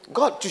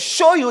 God, to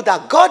show you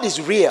that God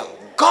is real.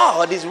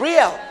 God is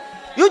real.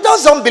 You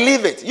just don't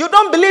believe it. You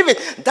don't believe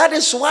it. That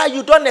is why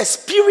you don't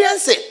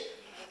experience it.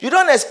 You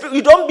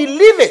don't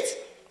believe it.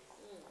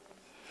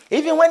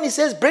 Even when he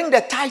says bring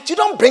the tithe, you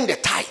don't bring the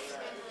tithe.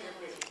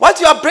 What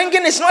you are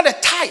bringing is not a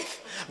tithe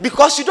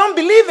because you don't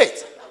believe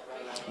it.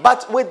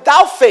 But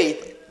without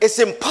faith, it's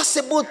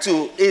impossible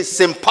to.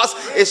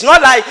 It's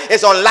not like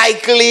it's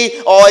unlikely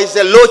or it's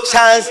a low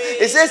chance.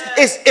 It says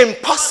it's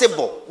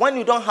impossible. When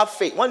you don't have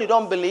faith, when you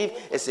don't believe,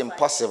 it's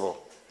impossible.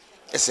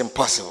 It's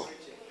impossible.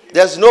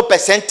 There's no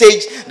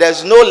percentage.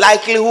 There's no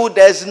likelihood.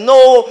 There's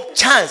no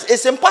chance.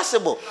 It's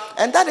impossible.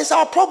 And that is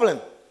our problem.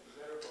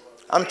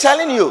 I'm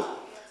telling you.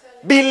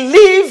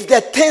 Believe the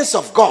things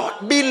of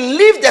God.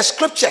 Believe the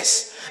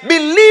scriptures.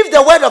 Believe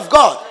the word of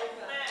God.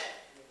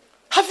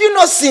 Have you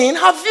not seen?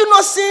 Have you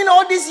not seen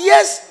all these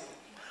years?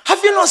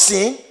 Have you not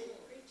seen?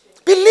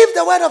 Believe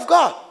the word of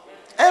God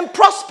and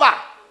prosper.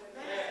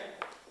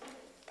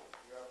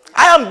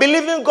 I am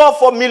believing God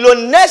for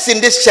millionaires in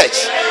this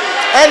church.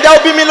 And there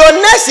will be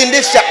millionaires in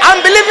this church.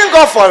 I'm believing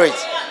God for it.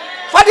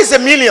 What is a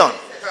million?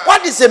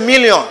 What is a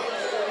million?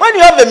 When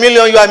you have a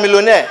million, you are a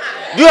millionaire.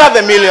 Do you have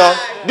a million?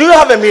 Do you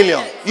have a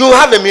million? You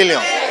have a million.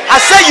 I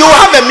say you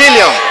have a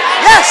million.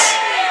 Yes.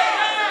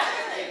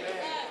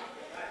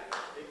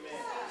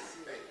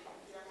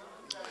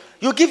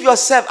 You give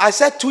yourself, I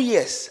said 2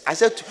 years. I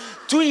said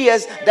 2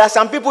 years. There are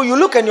some people, you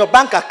look in your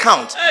bank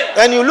account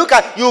and you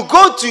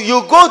go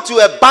to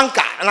a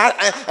banker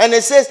and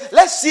it says,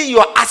 let's see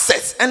your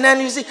assets. And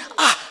then you see,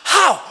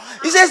 how?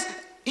 He says,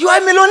 you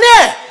are a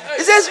millionaire.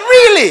 He says,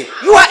 really?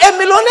 You are a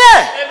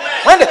millionaire.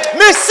 When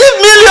receive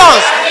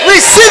millions.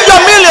 Receive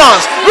your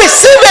millions.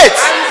 Receive it.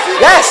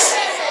 Yes.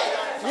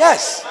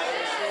 Yes.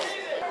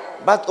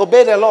 But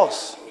obey the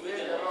laws.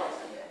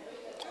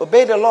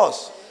 Obey the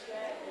laws.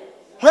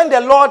 When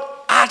the Lord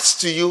adds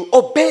to you,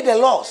 obey the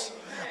laws.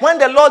 When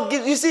the Lord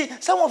gives, you see,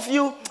 some of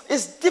you,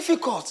 it's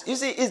difficult. You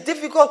see, it's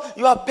difficult.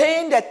 You are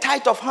paying the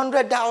tithe of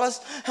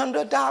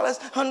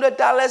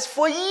 $100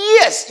 for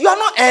years. You are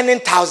not earning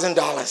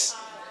 $1,000.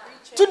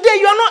 Today,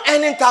 you are not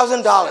earning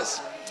 $1,000.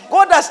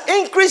 God has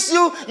increased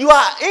you.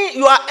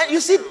 You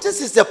see,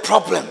 this is the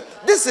problem.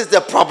 This is the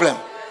problem.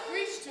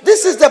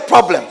 This is the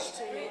problem.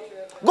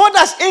 God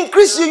has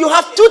increased you. You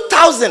have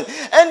 2,000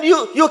 and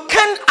you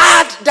can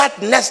add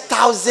that next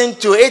 1,000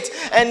 to it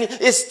and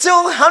it's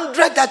still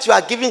 100 that you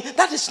are giving.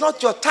 That is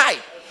not your tithe.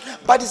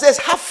 But he says,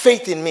 have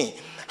faith in me.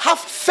 Have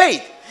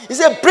faith. He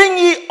said, bring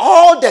ye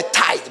all the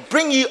tithe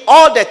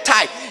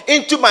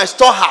into my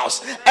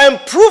storehouse and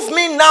prove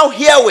me now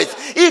herewith.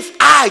 If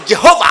I,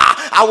 Jehovah,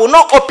 I will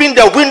not open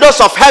the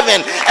windows of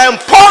heaven and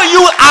pour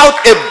you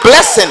out a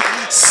blessing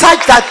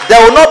such that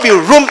there will not be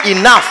room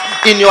enough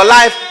in your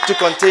life to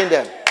contain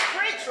them.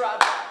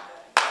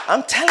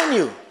 I'm telling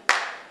you,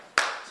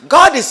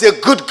 God is a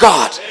good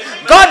God.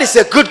 God is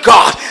a good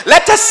God.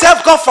 Let us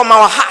serve God from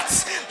our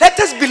hearts. Let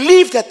us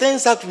believe the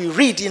things that we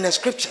read in the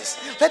scriptures.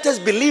 Let us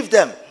believe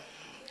them.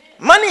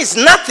 Money is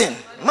nothing.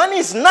 Money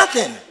is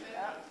nothing.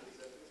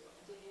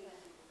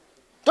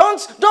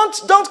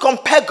 Don't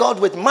compare God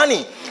with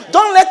money.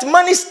 Don't let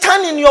money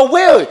stand in your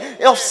way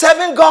of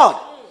serving God.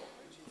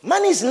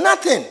 Money is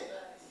nothing.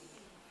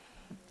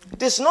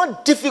 It is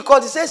not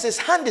difficult. It says his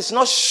hand is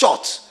not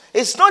short.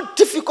 It's not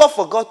difficult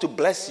for God to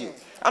bless you.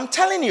 I'm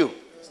telling you.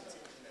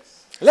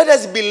 Let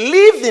us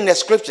believe in the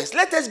scriptures.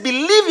 Let us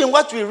believe in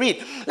what we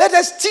read. Let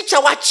us teach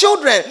our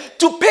children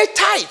to pay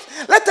tithe.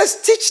 Let us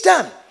teach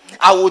them.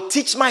 I will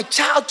teach my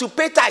child to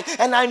pay tithe.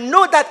 And I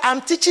know that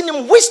I'm teaching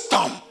him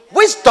wisdom.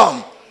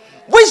 Wisdom.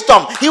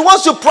 Wisdom. He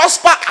wants to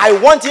prosper. I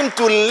want him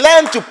to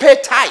learn to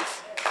pay tithe.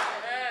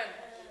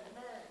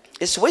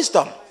 It's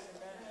wisdom.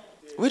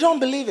 We don't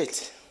believe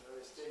it.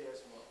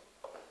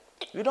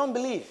 We don't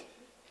believe.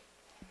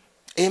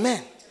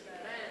 Amen.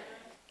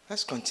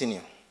 Let's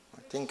continue.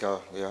 I think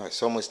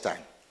it's almost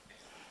time.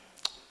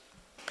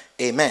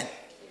 Amen.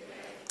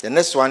 The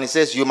next one, it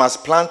says, you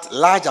must plant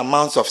large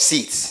amounts of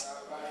seeds.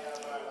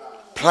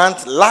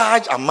 Plant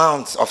large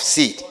amounts of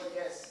seed.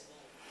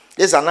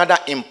 This is another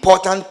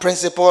important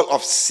principle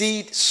of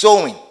seed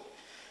sowing.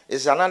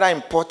 It's another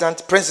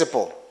important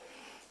principle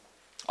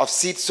of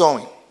seed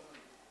sowing.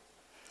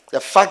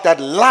 The fact that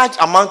large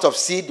amounts of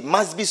seed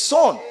must be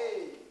sown.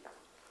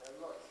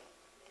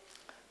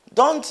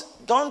 Don't.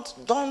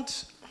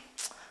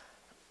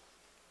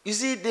 You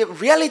see, the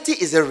reality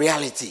is a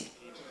reality.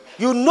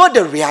 You know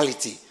the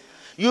reality.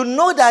 You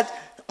know that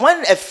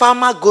when a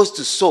farmer goes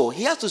to sow,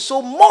 he has to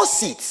sow more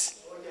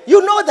seeds.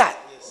 You know that.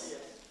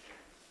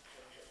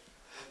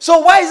 So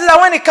why is it that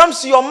when it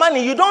comes to your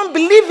money, you don't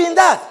believe in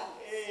that?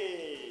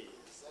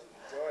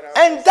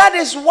 And that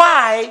is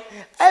why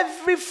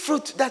every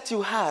fruit that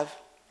you have,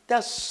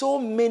 there's so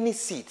many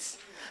seeds.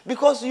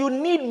 Because you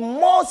need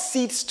more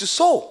seeds to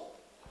sow.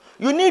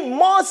 You need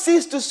more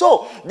seeds to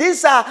sow.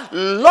 These are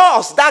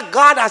laws that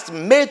God has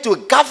made to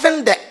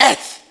govern the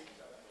earth.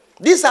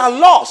 These are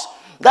laws.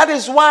 That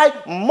is why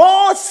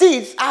more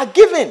seeds are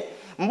given.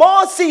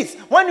 More seeds.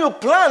 When you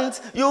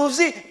plant, you will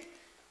see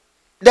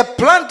the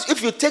plant,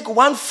 if you take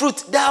one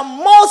fruit, there are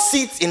more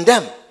seeds in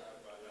them.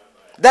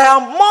 There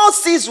are more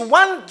seeds,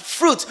 one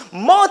fruit,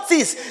 more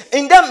seeds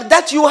in them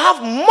that you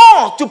have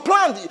more to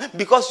plant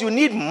because you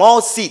need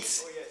more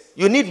seeds.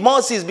 You need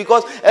more seeds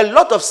because a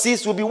lot of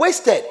seeds will be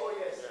wasted.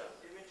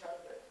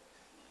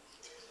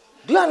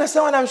 Do you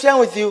understand what I'm sharing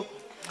with you?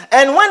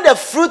 And when the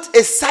fruit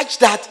is such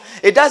that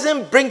it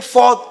doesn't bring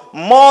forth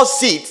more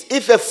seeds,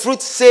 if a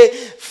fruit, say,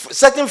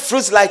 certain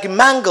fruits like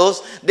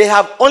mangoes, they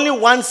have only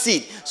one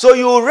seed. So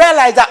you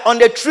realize that on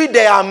the tree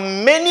there are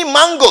many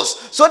mangoes,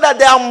 so that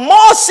there are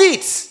more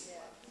seeds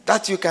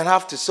that you can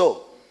have to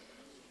sow.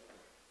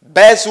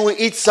 Birds will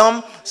eat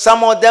some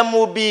of them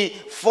will be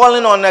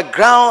falling on the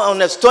ground,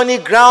 on a stony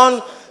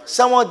ground.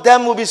 Some of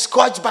them will be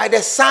scorched by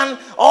the sun,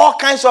 all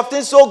kinds of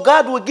things. So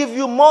God will give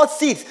you more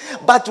seeds.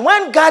 But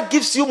when God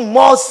gives you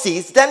more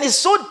seeds, then it's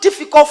so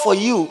difficult for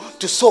you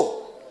to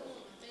sow.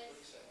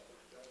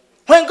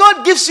 When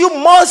God gives you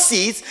more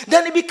seeds,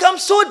 then it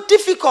becomes so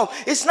difficult.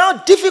 It's now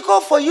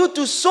difficult for you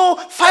to sow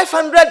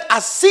 500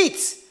 as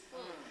seeds.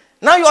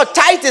 Now your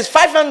tithe is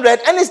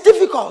 500 and it's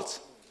difficult.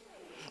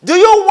 Do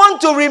you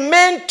want to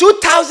remain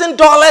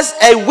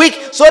 $2,000 a week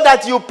so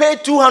that you pay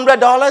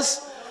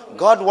 $200?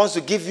 God wants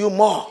to give you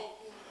more.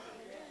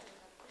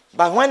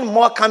 But when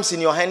more comes in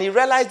your hand, you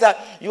realize that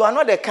you are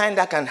not the kind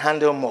that can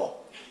handle more.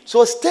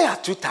 So stay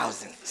at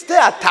 2,000. Stay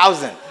at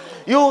 1,000.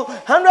 You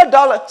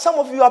 $100. Some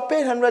of you are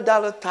paying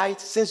 $100 tithe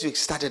since you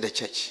started the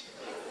church.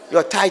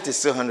 Your tithe is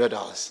still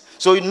 $100.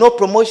 So no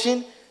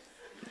promotion.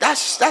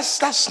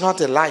 That's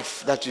not a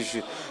life that you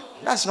should.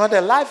 That's not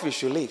a life you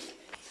should live.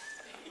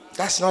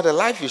 That's not a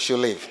life you should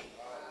live.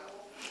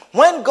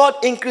 When God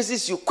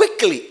increases you,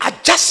 quickly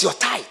adjust your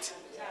tithe.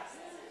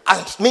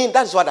 I mean,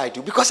 that's what I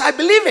do because I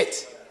believe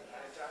it.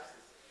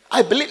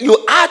 I believe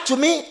you add to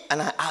me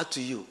and I add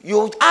to you.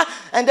 You add,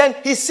 and then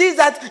he sees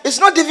that it's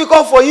not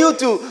difficult for you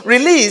to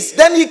release.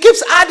 Then he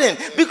keeps adding.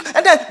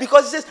 And then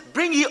because he says,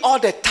 bring ye all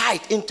the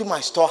tithe into my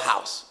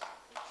storehouse.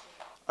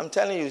 I'm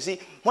telling you,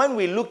 see, when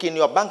we look in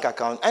your bank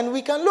account, and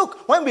we can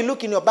look, when we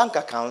look in your bank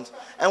account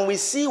and we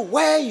see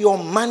where your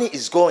money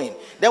is going,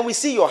 then we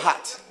see your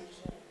heart.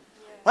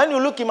 When you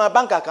look in my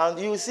bank account,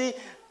 you see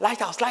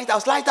lighthouse,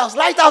 lighthouse, lighthouse,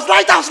 lighthouse,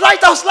 lighthouse,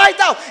 lighthouse,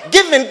 lighthouse,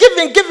 giving,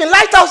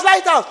 lighthouse,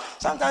 lighthouse.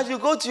 Sometimes you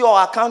go to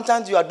your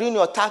accountant, you are doing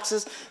your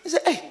taxes, you say,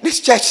 hey, this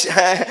church.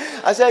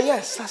 I say,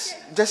 yes,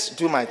 just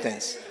do my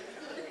things.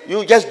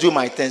 You just do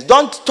my things.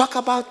 Don't talk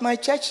about my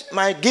church,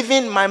 my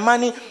giving, my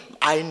money.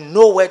 I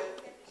know what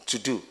to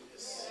do.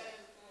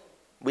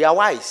 We are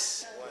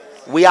wise.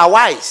 We are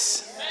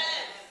wise.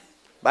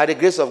 By the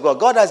grace of God.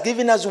 God has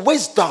given us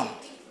wisdom.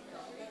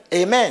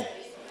 Amen.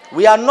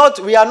 We are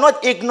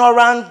not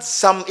ignorant,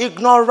 some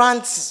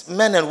ignorant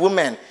men and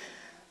women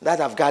that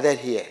have gathered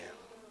here.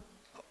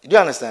 Do you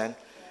understand?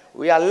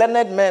 We are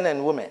learned men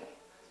and women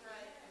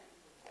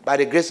by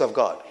the grace of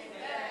God.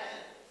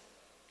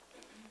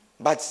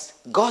 But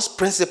God's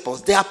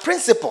principles, they are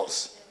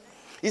principles.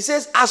 He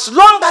says, as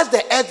long as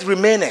the earth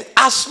remaineth,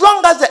 as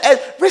long as the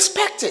earth,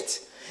 respect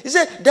it. He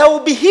said, there will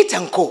be heat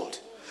and cold.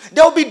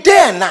 There will be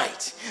day and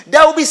night.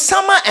 There will be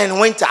summer and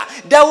winter.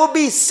 There will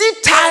be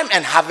seed time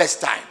and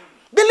harvest time.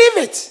 Believe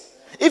it.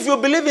 If you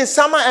believe in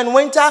summer and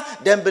winter,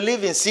 then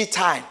believe in seed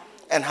time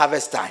and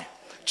harvest time.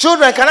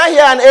 Children, can I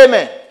hear an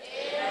amen?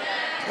 Amen.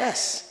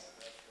 Yes.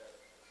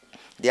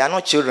 They are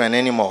not children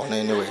anymore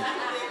anyway.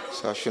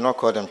 So I should not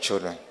call them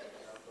children.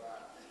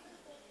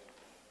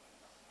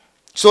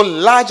 So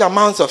large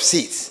amounts of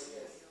seeds.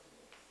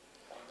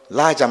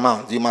 Large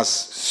amounts. You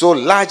must sow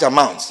large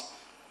amounts.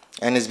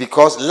 And it's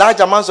because large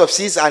amounts of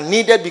seeds are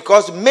needed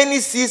because many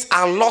seeds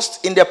are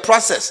lost in the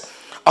process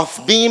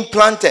of being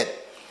planted.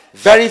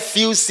 Very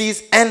few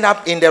seeds end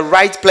up in the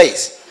right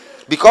place.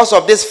 Because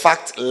of this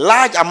fact,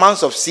 large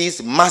amounts of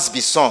seeds must be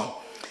sown.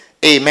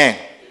 Amen.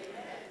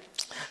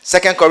 2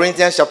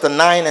 Corinthians chapter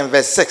 9 and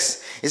verse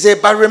 6. He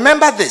said, but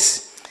remember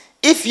this.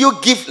 If you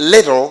give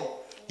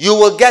little, you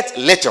will get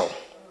little.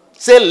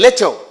 Say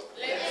little.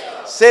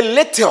 Little. Say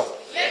little.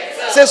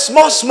 Little. Say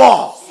small,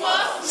 small.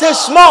 Small. Say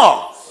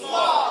small.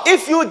 Small.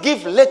 If you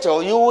give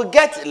little, you will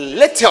get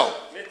little.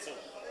 Little.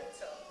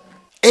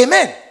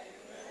 Amen.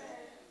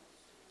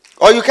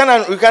 Or you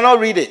cannot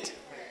read it.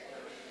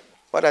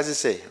 What does it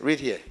say? Read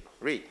here.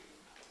 Read.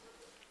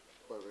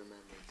 But remember,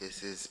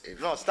 this is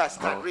No, start.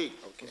 Read.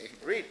 Okay.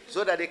 Read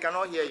so that they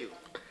cannot hear you.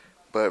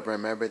 But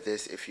remember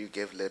this, if you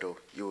give little,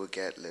 you will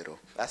get little.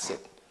 That's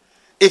it.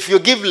 If you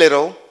give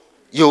little,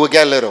 you will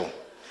get little.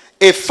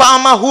 A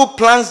farmer who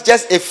plants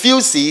just a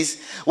few seeds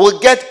will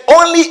get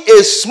only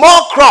a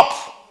small crop.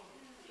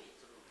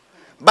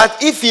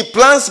 But if he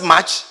plants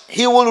much,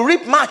 he will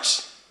reap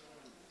much.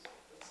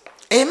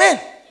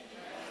 Amen.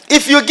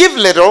 If you give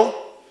little,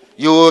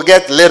 you will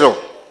get little.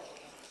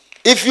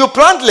 If you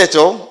plant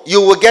little,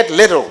 you will get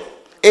little.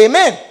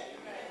 Amen.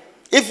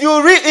 If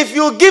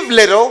you give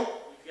little,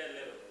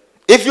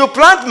 if you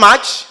plant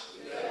much,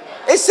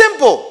 it's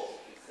simple.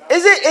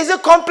 Is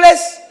it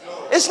complex?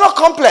 It's not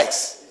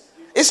complex.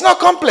 It's not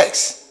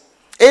complex.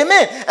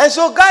 Amen. And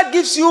so God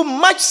gives you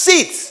much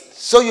seeds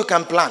so you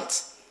can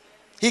plant.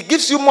 He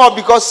gives you more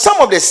because some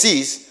of the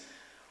seeds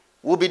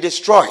will be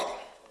destroyed.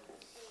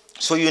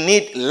 So you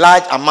need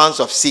large amounts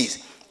of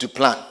seeds to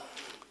plant.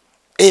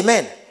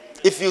 Amen.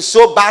 If you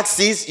sow bad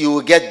seeds, you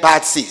will get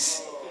bad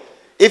seeds.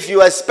 If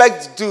you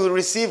expect to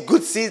receive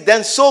good seeds,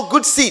 then sow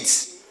good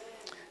seeds.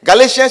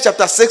 Galatians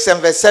chapter 6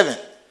 and verse 7.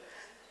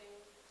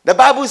 The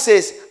Bible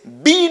says,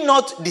 be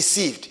not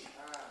deceived.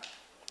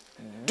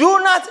 Do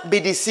not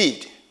be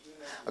deceived.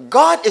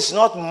 God is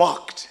not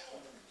mocked.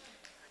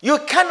 You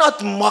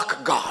cannot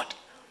mock God.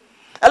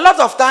 A lot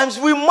of times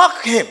we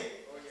mock him.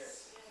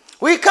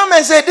 We come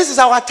and say, this is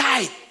our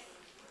tithe.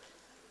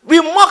 We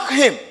mock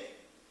him.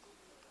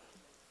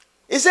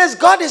 It says,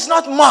 God is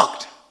not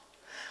mocked.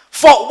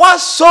 For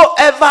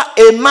whatsoever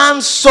a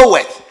man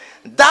soweth,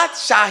 that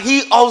shall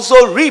he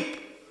also reap.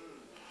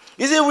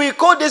 You see, we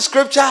quote this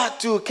scripture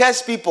to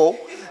curse people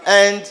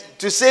and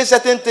to say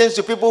certain things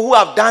to people who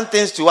have done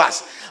things to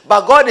us.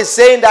 But God is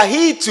saying that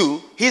he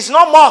too, he's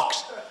not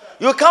mocked.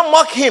 You can't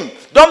mock him.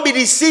 Don't be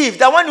deceived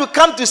that when you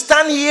come to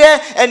stand here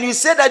and you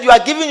say that you are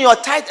giving your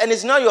tithe and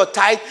it's not your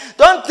tithe,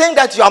 don't think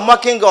that you are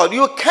mocking God.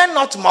 You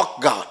cannot mock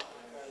God.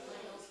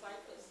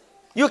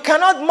 You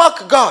cannot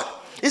mock God.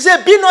 He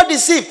said, be not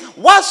deceived.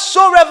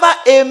 Whatsoever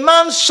a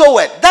man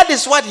soweth, that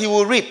is what he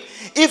will reap.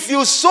 If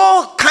you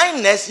sow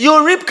kindness, you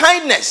will reap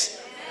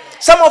kindness.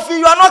 Some of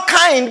you are not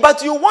kind,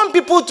 but you want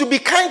people to be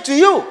kind to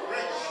you.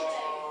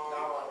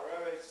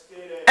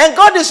 And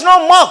God is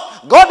not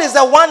mocked. God is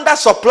the one that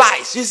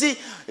supplies. You see,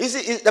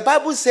 the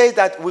Bible says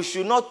that we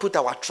should not put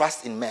our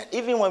trust in men.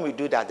 Even when we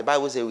do that, the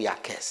Bible says we are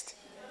cursed.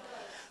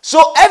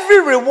 So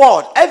every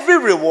reward,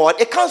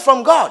 it comes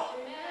from God.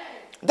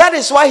 That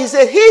is why he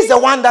said he is the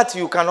one that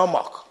you cannot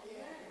mock.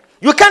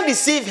 You can't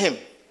deceive him.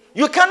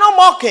 You cannot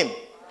mock him.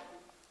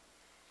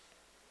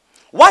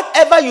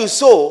 Whatever you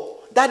sow,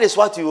 that is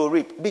what you will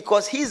reap.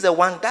 Because he's the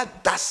one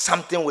that does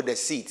something with the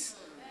seeds.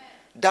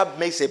 That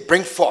makes it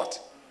bring forth.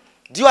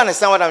 Do you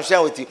understand what I'm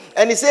sharing with you?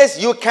 And he says,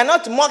 you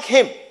cannot mock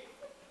him.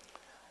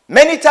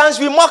 Many times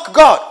we mock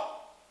God.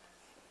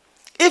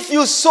 If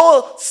you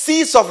sow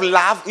seeds of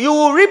love, you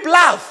will reap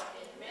love.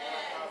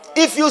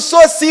 If you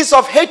sow seeds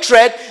of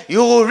hatred, you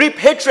will reap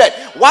hatred.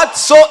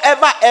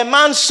 Whatsoever a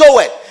man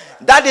soweth,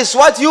 that is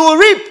what you will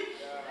reap.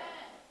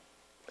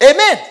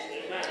 Amen.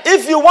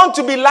 If you want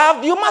to be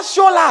loved, you must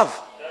show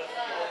love.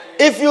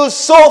 If you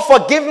sow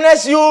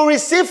forgiveness, you will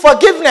receive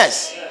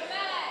forgiveness.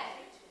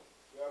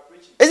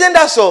 Isn't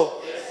that so?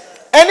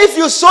 And if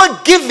you sow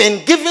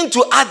giving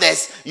to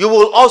others, you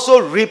will also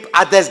reap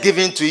others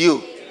giving to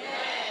you.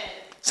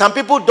 Some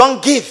people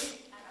don't give.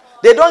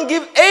 They don't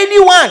give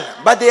anyone,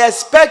 but they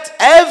expect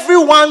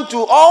everyone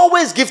to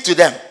always give to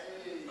them.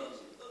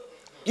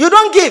 You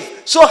don't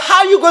give. So how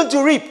are you going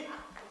to reap?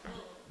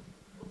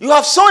 You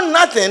have sown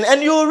nothing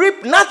and you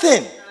reap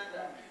nothing.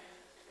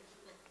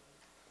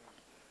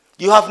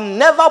 You have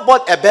never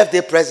bought a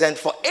birthday present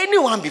for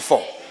anyone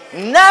before.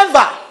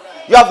 Never.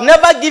 You have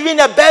never given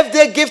a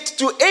birthday gift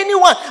to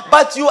anyone,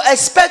 but you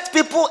expect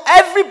people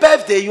every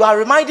birthday you are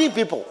reminding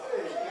people.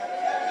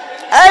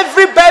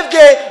 Every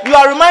birthday you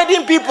are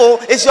reminding people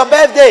it's your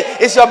birthday,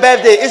 it's your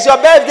birthday, it's your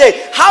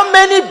birthday. How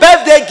many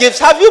birthday gifts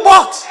have you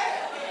bought?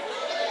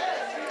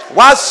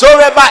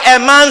 Whatsoever a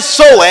man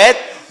soweth,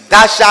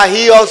 that shall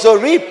he also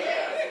reap.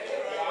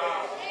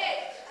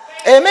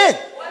 Amen.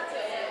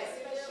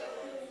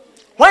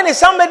 When it's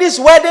somebody's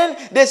wedding,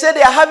 they say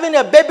they are having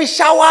a baby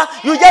shower,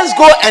 you just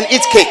go and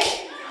eat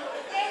cake.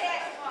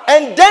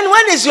 And then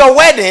when it's your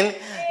wedding,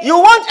 you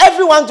want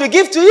everyone to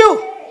give to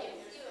you.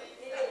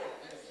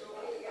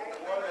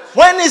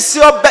 When it's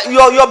your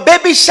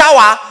baby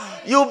shower,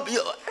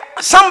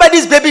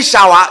 somebody's baby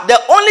shower, the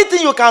only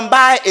thing you can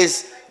buy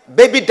is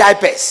baby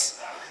diapers.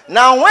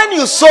 Now when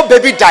you sew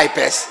baby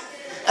diapers,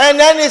 and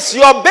then it's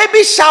your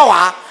baby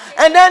shower,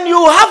 and then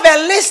you have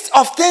a list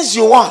of things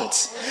you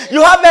want.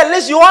 You have a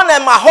list. You want a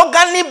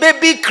mahogany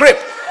baby crib.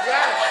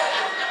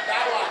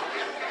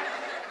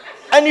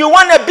 And you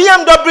want a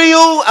BMW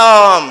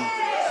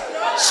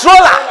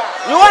stroller.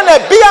 You want a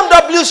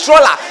BMW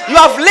stroller. You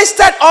have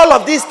listed all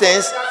of these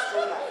things.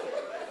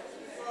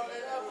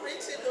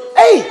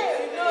 Hey.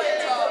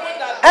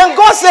 And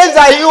God says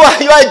that you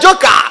are a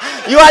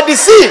joker. You are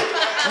deceived.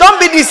 Don't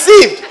be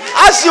deceived.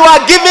 As you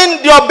are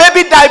giving your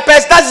baby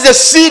diapers, that's the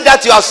seed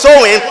that you are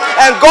sowing.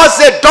 And God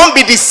said, don't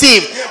be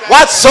deceived.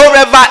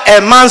 Whatsoever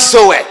a man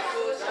soweth.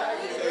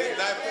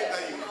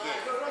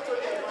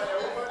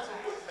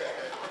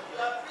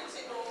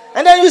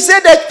 then you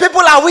say that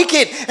people are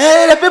wicked.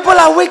 The people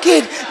are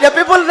wicked. The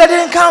people that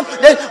didn't come.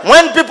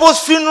 When people's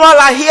funeral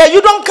are here,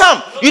 you don't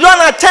come. You don't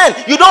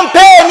attend. You don't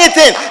pay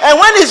anything. And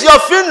when it's your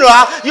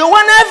funeral, you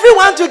want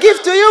everyone to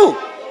give to you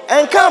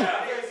and come.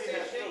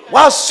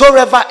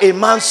 Whatsoever a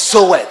man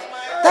soweth,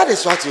 that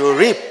is what you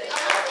reap.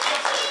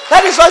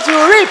 That is what you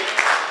reap.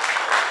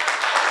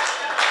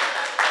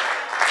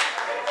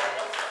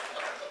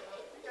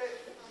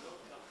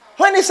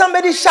 When is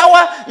somebody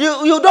shower,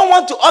 you don't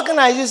want to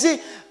organize. You see,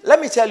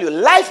 let me tell you,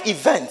 life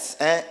events,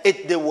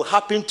 they will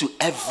happen to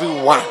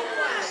everyone.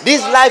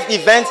 These life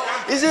events,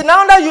 you see,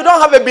 now that you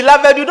don't have a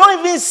beloved, you don't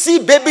even see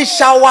baby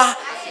shower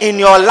in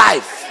your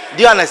life.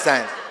 Do you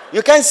understand?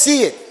 You can't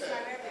see it.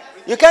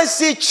 You can't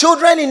see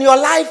children in your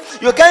life.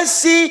 You can't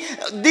see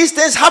these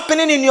things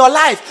happening in your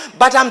life.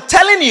 But I'm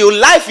telling you,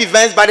 life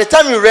events, by the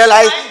time you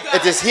realize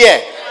it is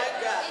here.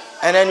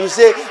 And then you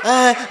say,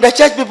 the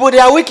church people, they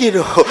are wicked.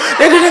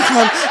 They didn't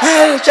come.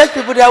 The church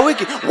people, they are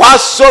wicked. God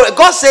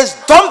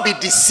says, don't be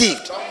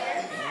deceived.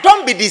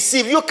 Don't be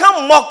deceived. You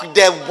can't mock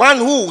the one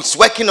who is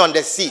working on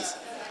the seas.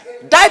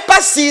 Diaper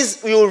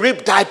seas, we will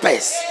reap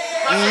diapers.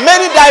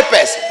 Many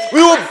diapers.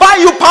 We will buy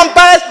you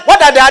Pampers.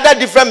 What are the other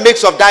different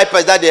mix of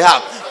diapers that they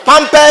have?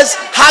 Pampers,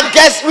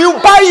 Haggis, we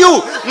will buy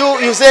you.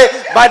 You say,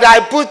 but I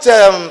put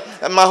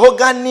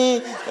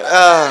mahogany,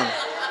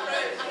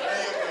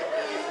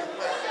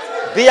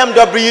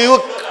 BMW,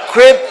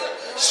 crepe,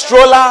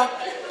 stroller,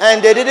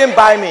 and they didn't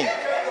buy me.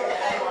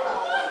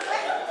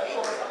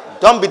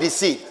 Don't be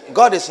deceived.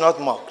 God is not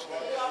mocked.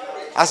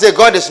 I say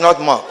God is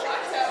not mocked.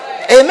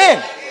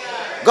 Amen.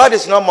 God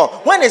is not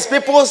mocked. When it's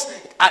people's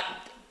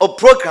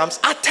programs,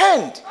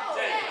 attend,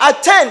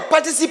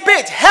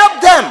 participate, help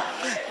them.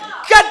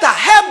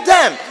 Help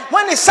them.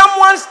 When it's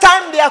someone's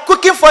time, they are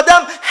cooking for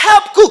them,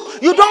 help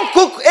cook. You don't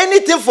cook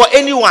anything for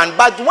anyone,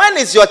 but when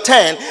it's your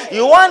turn,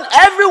 you want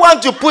everyone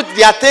to put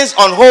their things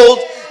on hold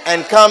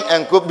and come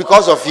and cook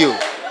because of you.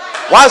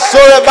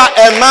 Whatsoever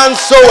a man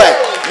soweth,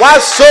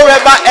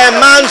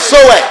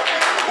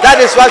 that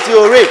is what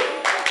you will reap.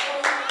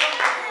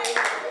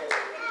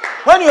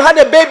 When you had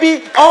a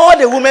baby, all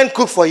the women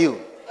cook for you.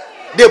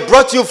 They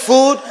brought you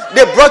food.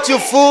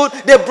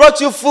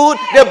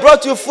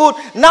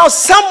 Now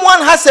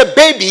someone has a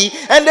baby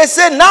and they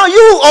say, now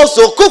you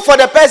also cook for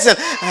the person.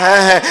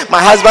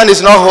 My husband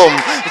is not home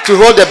to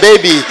hold the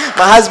baby.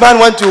 My husband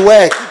went to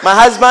work. My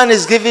husband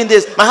is giving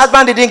this. My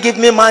husband didn't give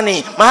me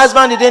money. My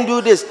husband didn't do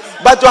this.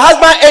 But your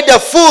husband ate the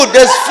food.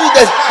 There's food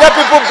that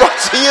people brought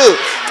to you.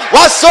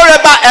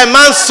 Whatsoever a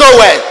man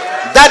soweth,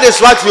 that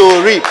is what you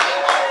will reap.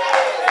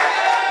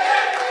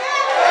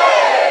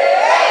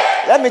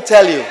 Let me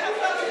tell you.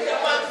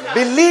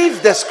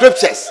 Believe the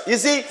scriptures. You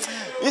see,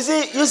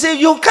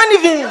 you can't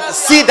even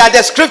see that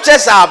the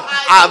scriptures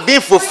are being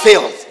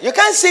fulfilled. You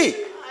can't see.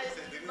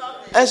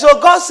 And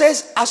so God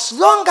says, as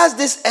long as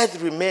this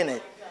earth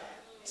remaineth,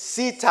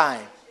 seed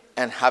time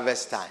and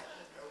harvest time,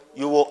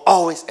 you will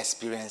always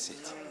experience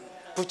it.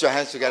 Put your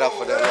hands together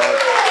for the Lord.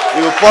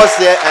 We will pause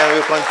here and we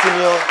will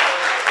continue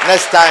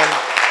next time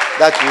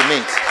that we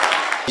meet.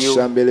 We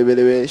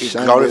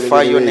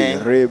glorify your name.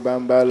 We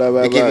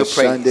give you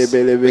praise.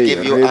 We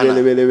give you honor.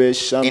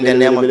 In the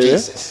name of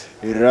Jesus.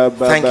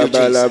 Thank you,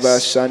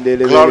 Jesus.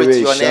 Glory to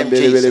your name,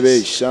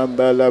 Jesus.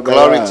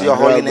 Glory to your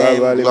holy name.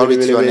 Glory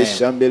to your name.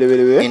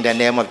 In the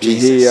name of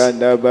Jesus. In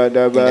the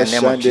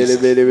name of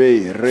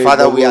Jesus.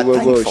 Father, we are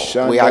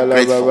thankful. We are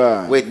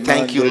grateful. We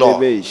thank you,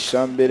 Lord,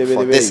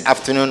 for this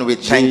afternoon. We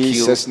thank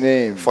you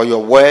for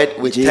your word.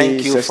 We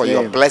thank you for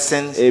your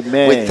blessings.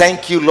 We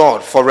thank you,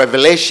 Lord, for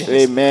revelations.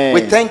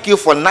 We thank you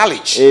for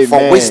knowledge,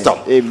 for wisdom.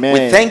 We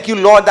thank you,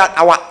 Lord, that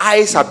our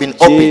eyes have been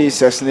opened.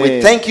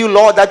 We thank you,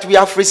 Lord, that we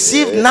have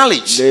received knowledge.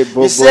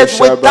 You said,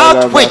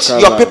 without which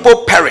your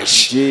people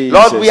perish.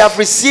 Lord, we have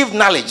received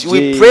knowledge.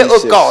 We pray,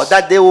 oh God,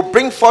 that they will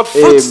bring forth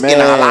fruits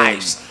in our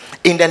lives.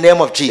 In the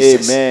name of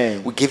Jesus.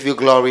 We give you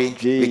glory.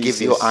 We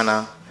give you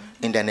honor.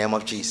 In the name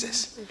of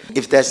Jesus.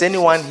 If there's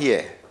anyone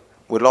here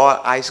with all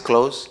eyes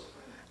closed,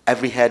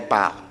 every head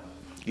bowed,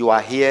 you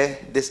are here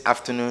this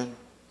afternoon,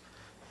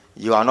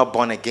 you are not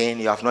born again,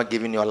 you have not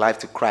given your life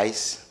to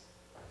Christ,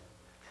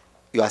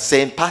 you are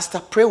saying, Pastor,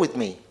 pray with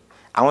me.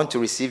 I want to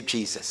receive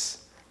Jesus.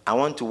 I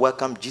want to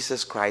welcome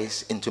Jesus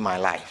Christ into my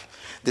life.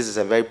 This is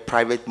a very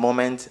private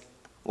moment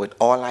with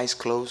all eyes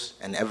closed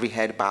and every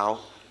head bowed.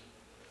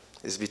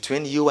 It's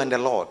between you and the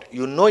Lord.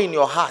 You know in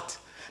your heart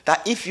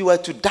that if you were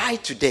to die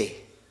today,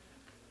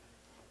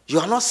 you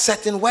are not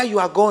certain where you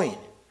are going.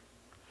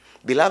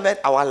 Beloved,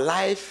 our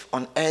life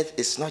on earth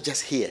is not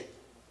just here.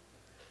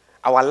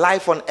 Our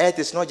life on earth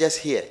is not just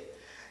here.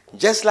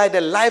 Just like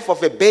the life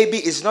of a baby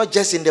is not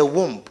just in the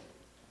womb.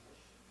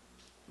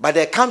 But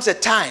there comes a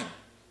time,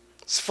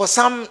 for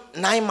some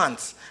 9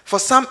 months, for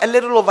some a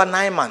little over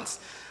 9 months,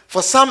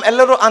 for some a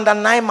little under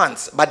 9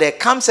 months, but there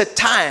comes a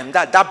time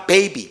that that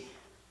baby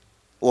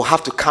will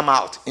have to come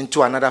out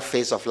into another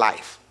phase of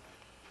life.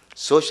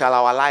 So shall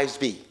our lives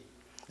be.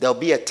 There will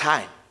be a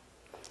time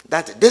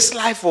that this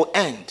life will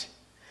end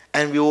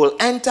and we will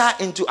enter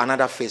into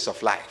another phase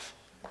of life.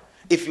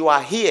 If you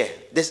are here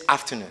this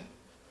afternoon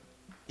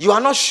You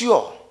are not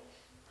sure.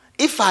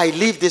 If I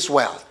leave this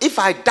world, if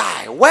I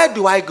die, where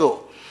do I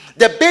go?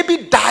 The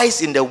baby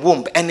dies in the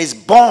womb and is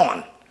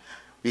born.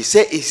 We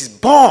say he's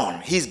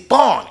born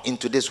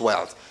into this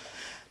world.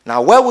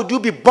 Now, where would you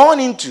be born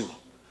into?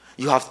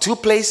 You have two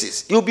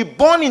places. You'll be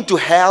born into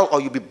hell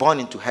or you'll be born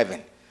into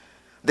heaven.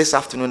 This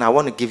afternoon, I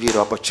want to give you the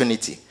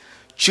opportunity.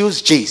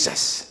 Choose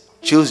Jesus.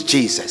 Choose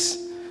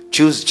Jesus.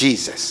 Choose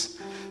Jesus.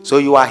 So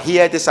you are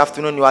here this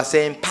afternoon, you are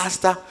saying,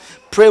 Pastor,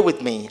 pray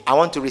with me. I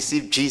want to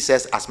receive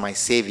Jesus as my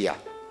Savior.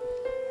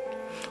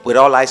 With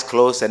all eyes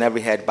closed and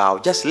every head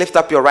bowed, just lift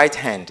up your right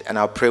hand and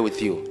I'll pray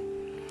with you.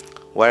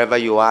 Wherever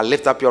you are,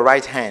 lift up your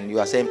right hand. You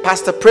are saying,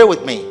 Pastor, pray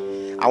with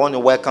me. I want to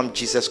welcome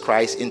Jesus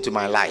Christ into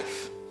my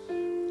life.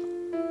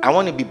 I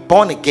want to be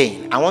born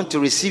again. I want to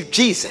receive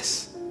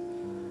Jesus.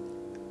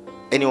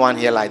 Anyone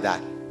here like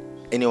that?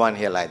 Anyone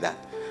here like that?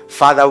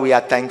 Father, we are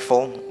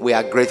thankful. We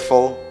are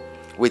grateful.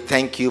 We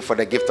thank you for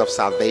the gift of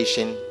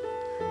salvation.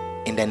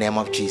 In the name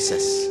of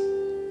Jesus.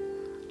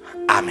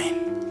 Amen.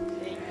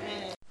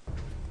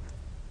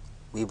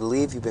 We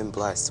believe you've been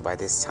blessed by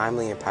this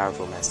timely and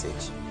powerful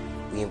message.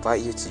 We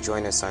invite you to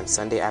join us on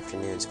Sunday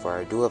afternoons for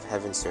our Duel of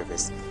Heaven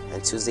service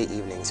and Tuesday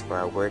evenings for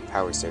our Word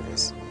Power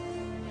service.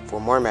 For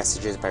more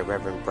messages by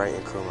Reverend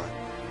Brighton Nkrumah,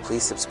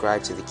 please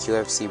subscribe to the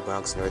QFC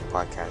Bronx North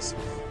podcast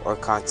or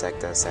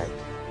contact us at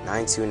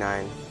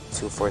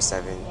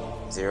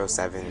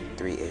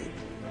 929-247-0738.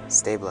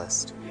 Stay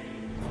blessed.